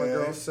 With my Okay.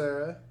 girl,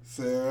 Sarah.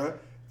 Sarah.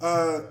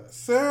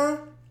 Sarah,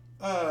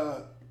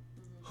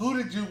 who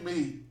did you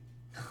meet?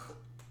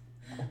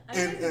 I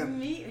didn't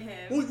meet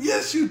him. Well,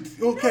 yes, you.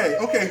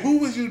 Okay. Who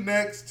was you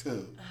next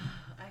to?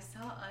 I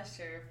saw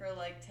Usher for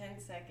like 10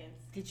 seconds.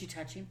 Did you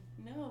touch him?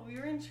 No, we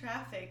were in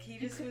traffic. He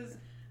just was.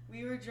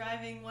 We were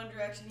driving one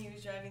direction, he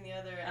was driving the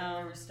other, and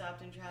we were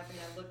stopped in traffic.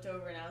 And I looked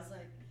over and I was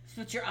like,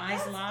 With your eyes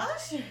 "That's locked?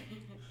 Usher."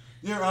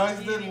 Your eyes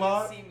He didn't even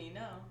lock? see me,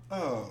 no.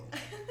 Oh.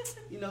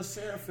 You know,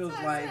 Sarah feels So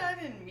I like, said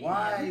I didn't meet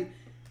why him.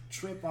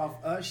 trip off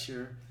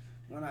Usher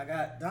when I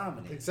got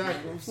Dominic? Exactly.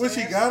 You know what I'm Well, she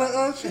saying? got an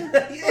Usher?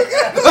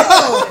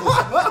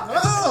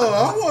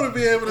 Oh, I want to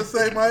be able to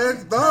say my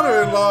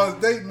ex-daughter-in-law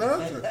is dating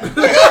Usher.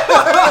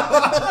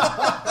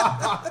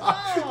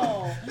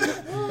 Oh.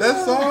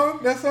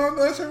 That song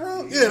Usher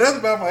wrote? Yeah, that's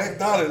about my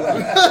ex-daughter-in-law.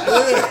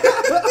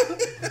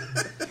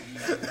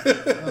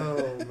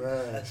 Oh,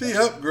 man. She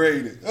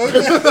upgraded.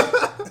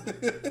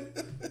 Okay.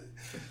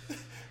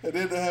 And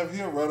then to have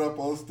him run up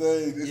on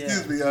stage.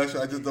 Excuse me,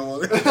 Usher, I just don't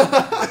want to.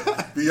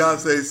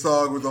 Beyonce's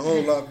song was a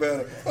whole lot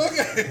better.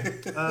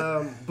 Okay.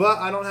 But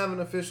I don't have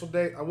an official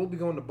date. I will be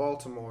going to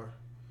Baltimore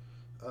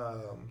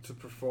to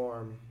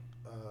perform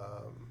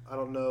I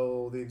don't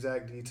know the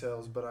exact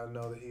details, but I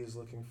know that he is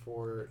looking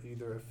for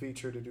either a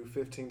feature to do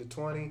 15 to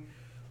 20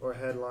 or a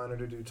headliner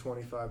to do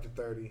 25 to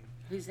 30.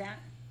 Who's that?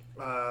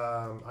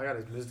 I got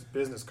his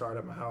business card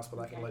at my house, but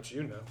I can let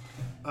you know.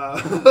 I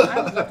would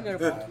love to go to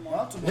Baltimore.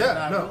 Baltimore's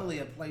not really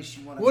a place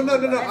you want to Well, go.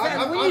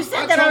 no. When you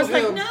said that, I was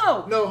like,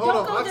 no. No, hold don't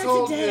on. go I there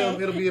told today.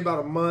 him it'll be about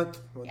a month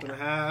and a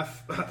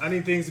half. I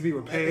need things to be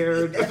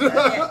repaired.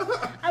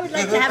 I would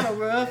like to have a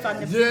roof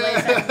on the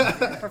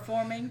place I'm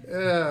performing.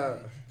 Yeah.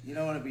 You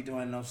don't want to be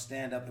doing no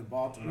stand-up in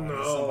Baltimore No.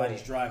 when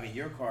somebody's driving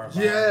your car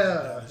by.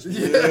 Yeah.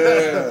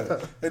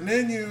 And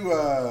then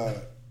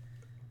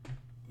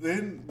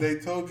then they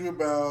told you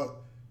about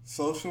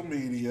social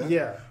media.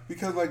 Yeah.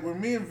 Because like when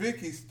me and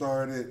Vicky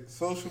started,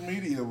 social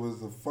media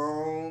was the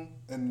phone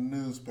and the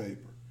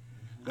newspaper.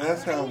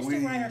 That's how I used we.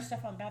 to write our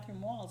stuff on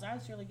bathroom walls. I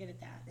was really good at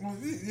that.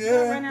 Yeah,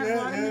 I ran out a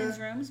lot of yeah.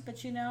 newsrooms,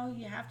 but you know,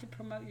 you have to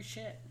promote your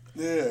shit.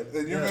 Yeah,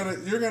 and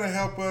you're gonna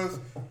help us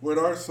with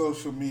our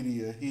social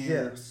media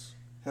here, Yes.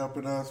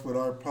 helping us with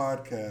our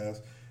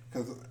podcast.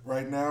 Because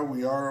right now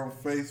we are on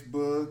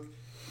Facebook,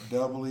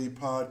 Double E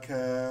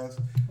Podcast.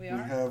 We are?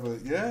 have a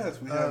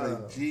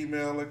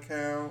Gmail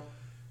account.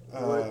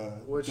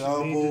 What you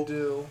double need to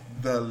do.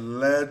 the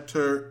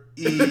letter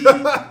E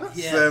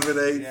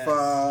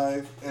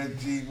 785 at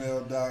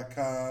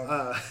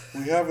gmail.com.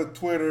 We have a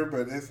Twitter,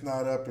 but it's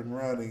not up and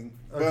running.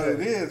 But Okay.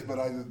 it is, but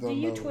I just don't know. Do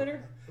you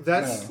Twitter?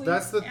 That's No.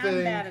 that's the I'm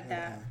thing. bad at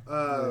that.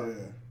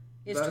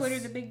 Is That's- Twitter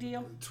the big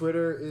deal?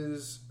 Twitter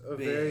is a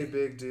Big. very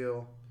big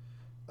deal.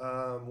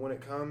 When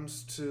it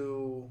comes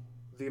to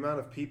the amount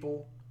of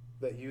people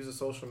that use a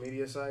social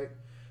media site,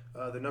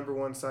 the number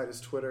one site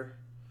is Twitter.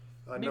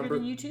 Bigger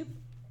than YouTube?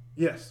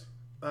 Yes.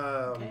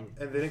 Okay.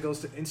 And then it goes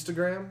to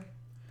Instagram,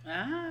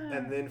 Ah.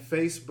 and then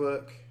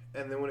Facebook,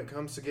 and then when it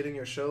comes to getting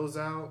your shows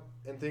out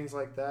and things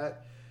like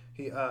that,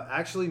 he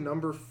actually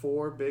number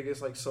 4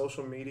 biggest like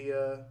social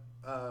media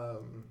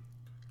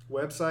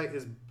website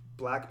is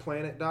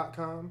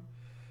blackplanet.com,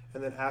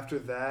 and then after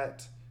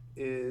that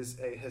is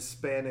a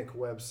Hispanic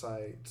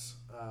website.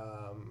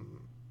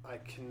 I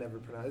can never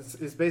pronounce.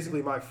 It's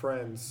basically my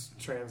friends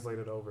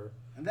translated over.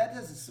 And that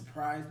doesn't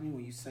surprise me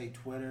when you say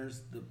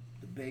Twitter's the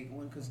big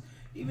one, because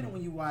even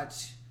when you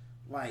watch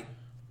like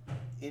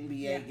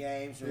NBA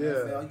games or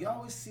NFL, you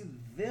always see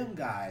them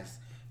guys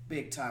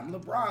big time.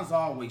 LeBron's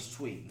always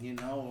tweeting,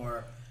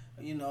 or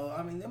I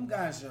mean, them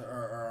guys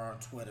are on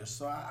Twitter,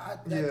 so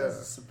that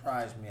doesn't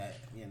surprise me,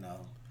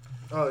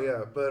 Oh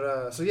yeah, but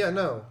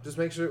no. Just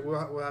make sure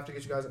we'll have to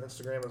get you guys on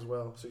Instagram as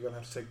well, so you're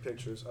gonna have to take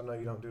pictures. I know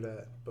you don't do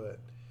that, but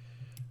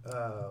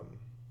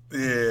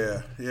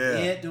Yeah.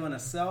 Ed doing a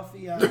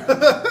selfie. Dude,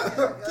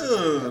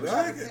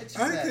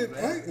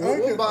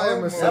 we'll buy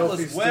him a That selfie was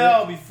stick.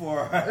 well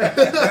before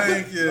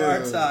Thank you.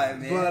 our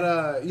time, man. But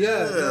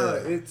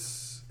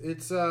it's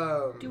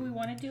Do we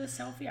want to do a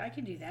selfie? I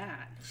can do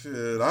that.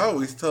 Shit, I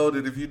always told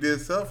it if you did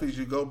selfies,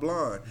 you go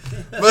blind.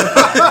 but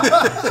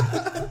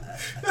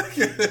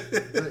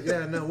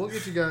yeah, no, we'll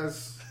get you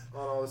guys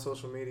on all the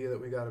social media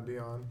that we got to be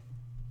on.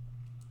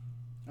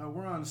 Oh,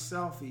 we're on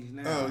selfies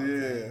now. Oh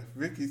yeah,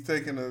 Vicky's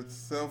taking a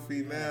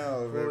selfie now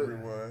of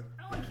everyone.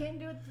 Oh, I can't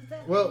do it.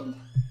 Well,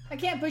 I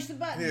can't push the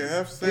button. Here,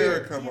 have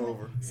Sarah come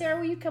over. Sarah,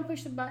 will you come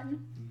push the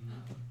button?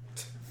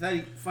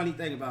 Funny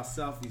thing about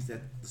selfies at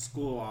the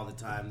school all the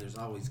time, there's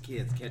always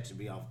kids catching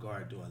me off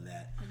guard doing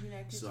that.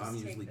 So I'm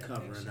usually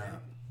covering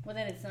up. Well,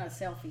 then it's not a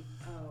selfie.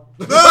 Oh.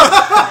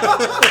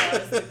 That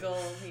was the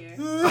goal here.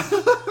 It's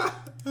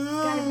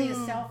got to be a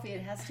selfie.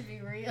 It has to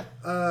be real.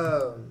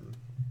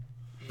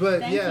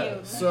 But Thank yeah, you. Thank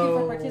you so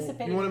for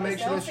participating you want in to my make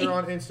sure that selfie. you're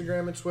on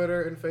Instagram and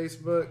Twitter and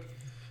Facebook.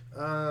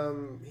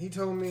 He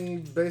told me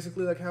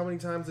basically like how many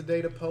times a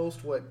day to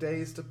post, what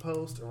days to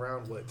post,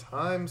 around what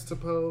times to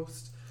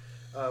post,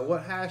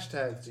 what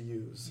hashtags to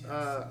use.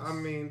 I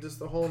mean, just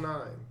the whole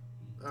 9.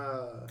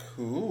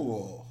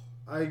 Cool.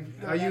 I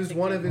used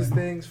one of his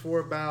things for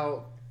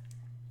about,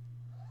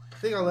 I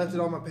think I left it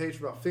on my page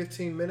for about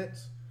 15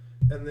 minutes,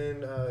 and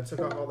then took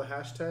off all the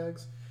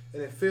hashtags.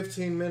 And in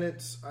 15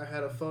 minutes, I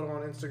had a photo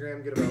on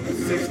Instagram get about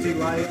 60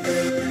 likes,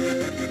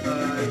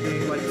 and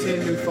gained like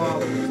 10 new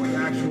followers, like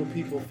actual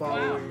people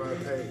following my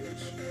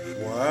page.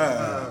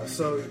 Wow.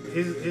 So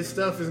his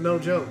stuff is no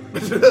joke.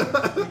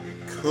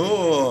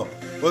 Cool.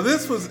 Well,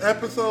 this was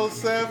episode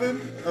 7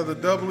 of the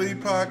Double E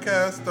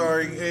podcast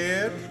starring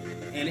Ed.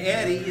 And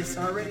Eddie, it's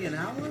already an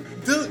hour?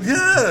 Dude,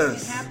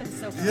 yes. It happens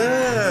so fast.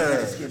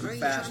 Yes. It's getting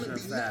faster and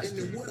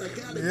faster.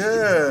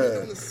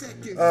 Yeah.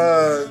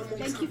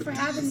 Thank you for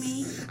having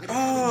me.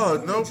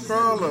 Oh, no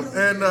problem.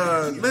 And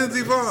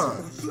Lindsey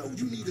Vaughn,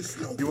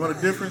 you want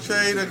a different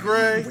shade of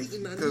gray?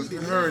 Because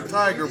her and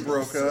Tiger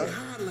broke up.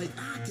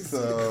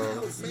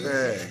 So,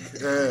 hey.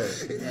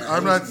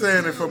 I'm not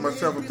saying it for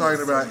myself. I'm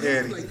talking about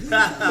Eddie.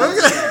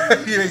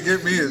 He didn't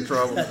get me in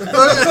trouble.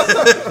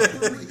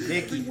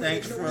 Nikki,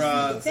 thanks for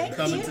Thank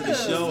coming to the you.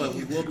 show, and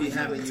we will be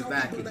having you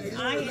back again.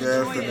 I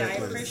enjoyed it. I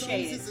Definitely.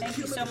 appreciate it. Thank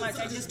you so much.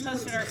 I just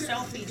posted our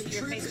selfie to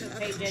your Facebook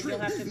page, Ed. You'll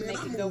have to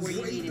make it go where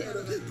you need it.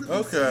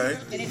 Okay.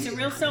 And it's a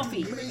real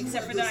selfie,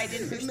 except for that I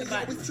didn't push the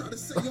button.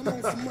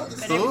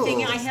 But Cool.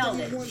 everything, I held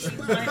it. She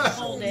wanted to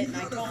hold it, and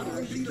I told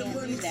her she can't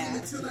do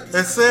that.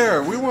 And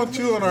Sarah, we want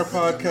you on our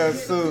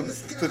podcast soon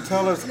to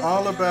tell us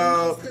all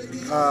about,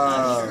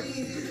 Usher.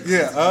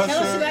 Tell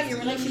us about your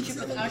relationship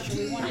with Usher.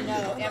 We want to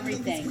know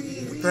everything.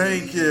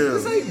 Thank This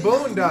you. ain't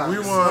Boondocks. We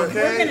want-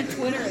 We're Okay. going to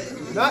Twitter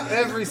it. Not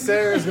every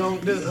Sarah's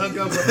gonna just hook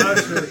up with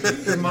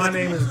Usher and my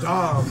name is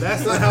Dom.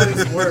 That's not how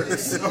this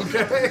works.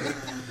 Okay.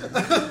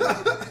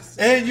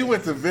 And you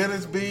went to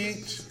Venice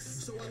Beach.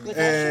 With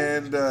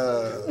And,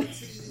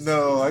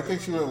 no, I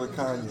think she went with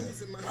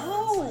Kanye.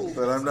 Oh,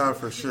 But I'm not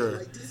for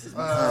sure.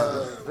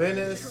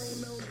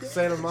 Venice,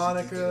 Santa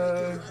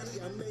Monica.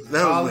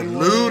 That was with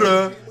Hollywood.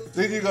 Luda.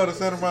 Didn't you go to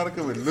Santa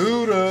Monica with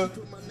Luda?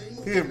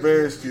 He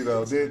embarrassed you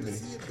though, didn't he?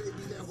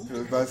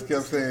 Everybody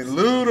kept saying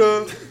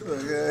Luda.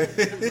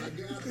 Okay.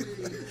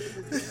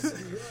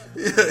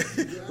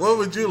 Yeah. What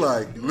would you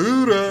like?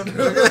 Luda.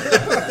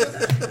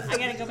 I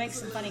got to go make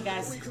some funny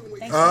guys.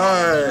 Thanks All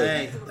for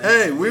having me. right.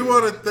 Hey, we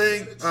want to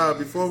thank,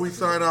 before we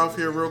sign off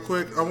here real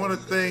quick, I want to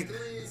thank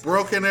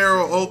Broken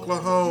Arrow,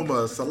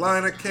 Oklahoma,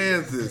 Salina,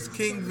 Kansas,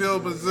 Kingville,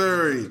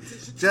 Missouri,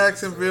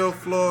 Jacksonville,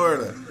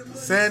 Florida,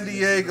 San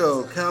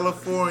Diego,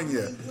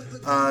 California,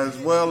 as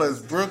well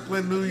as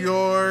Brooklyn, New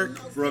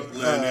York. Brooklyn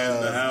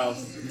in the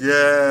house.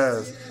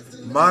 Yes.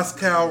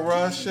 Moscow,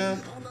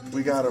 Russia.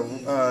 We got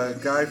a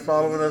guy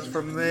following us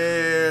from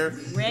there.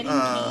 Reading,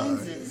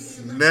 Kansas.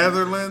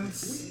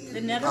 Netherlands. The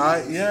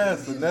Netherlands?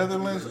 Yes, the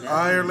Netherlands,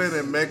 Ireland,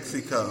 and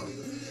Mexico.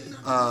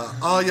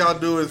 All y'all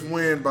do is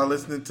win by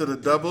listening to the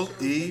Double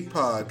E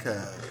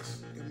Podcast.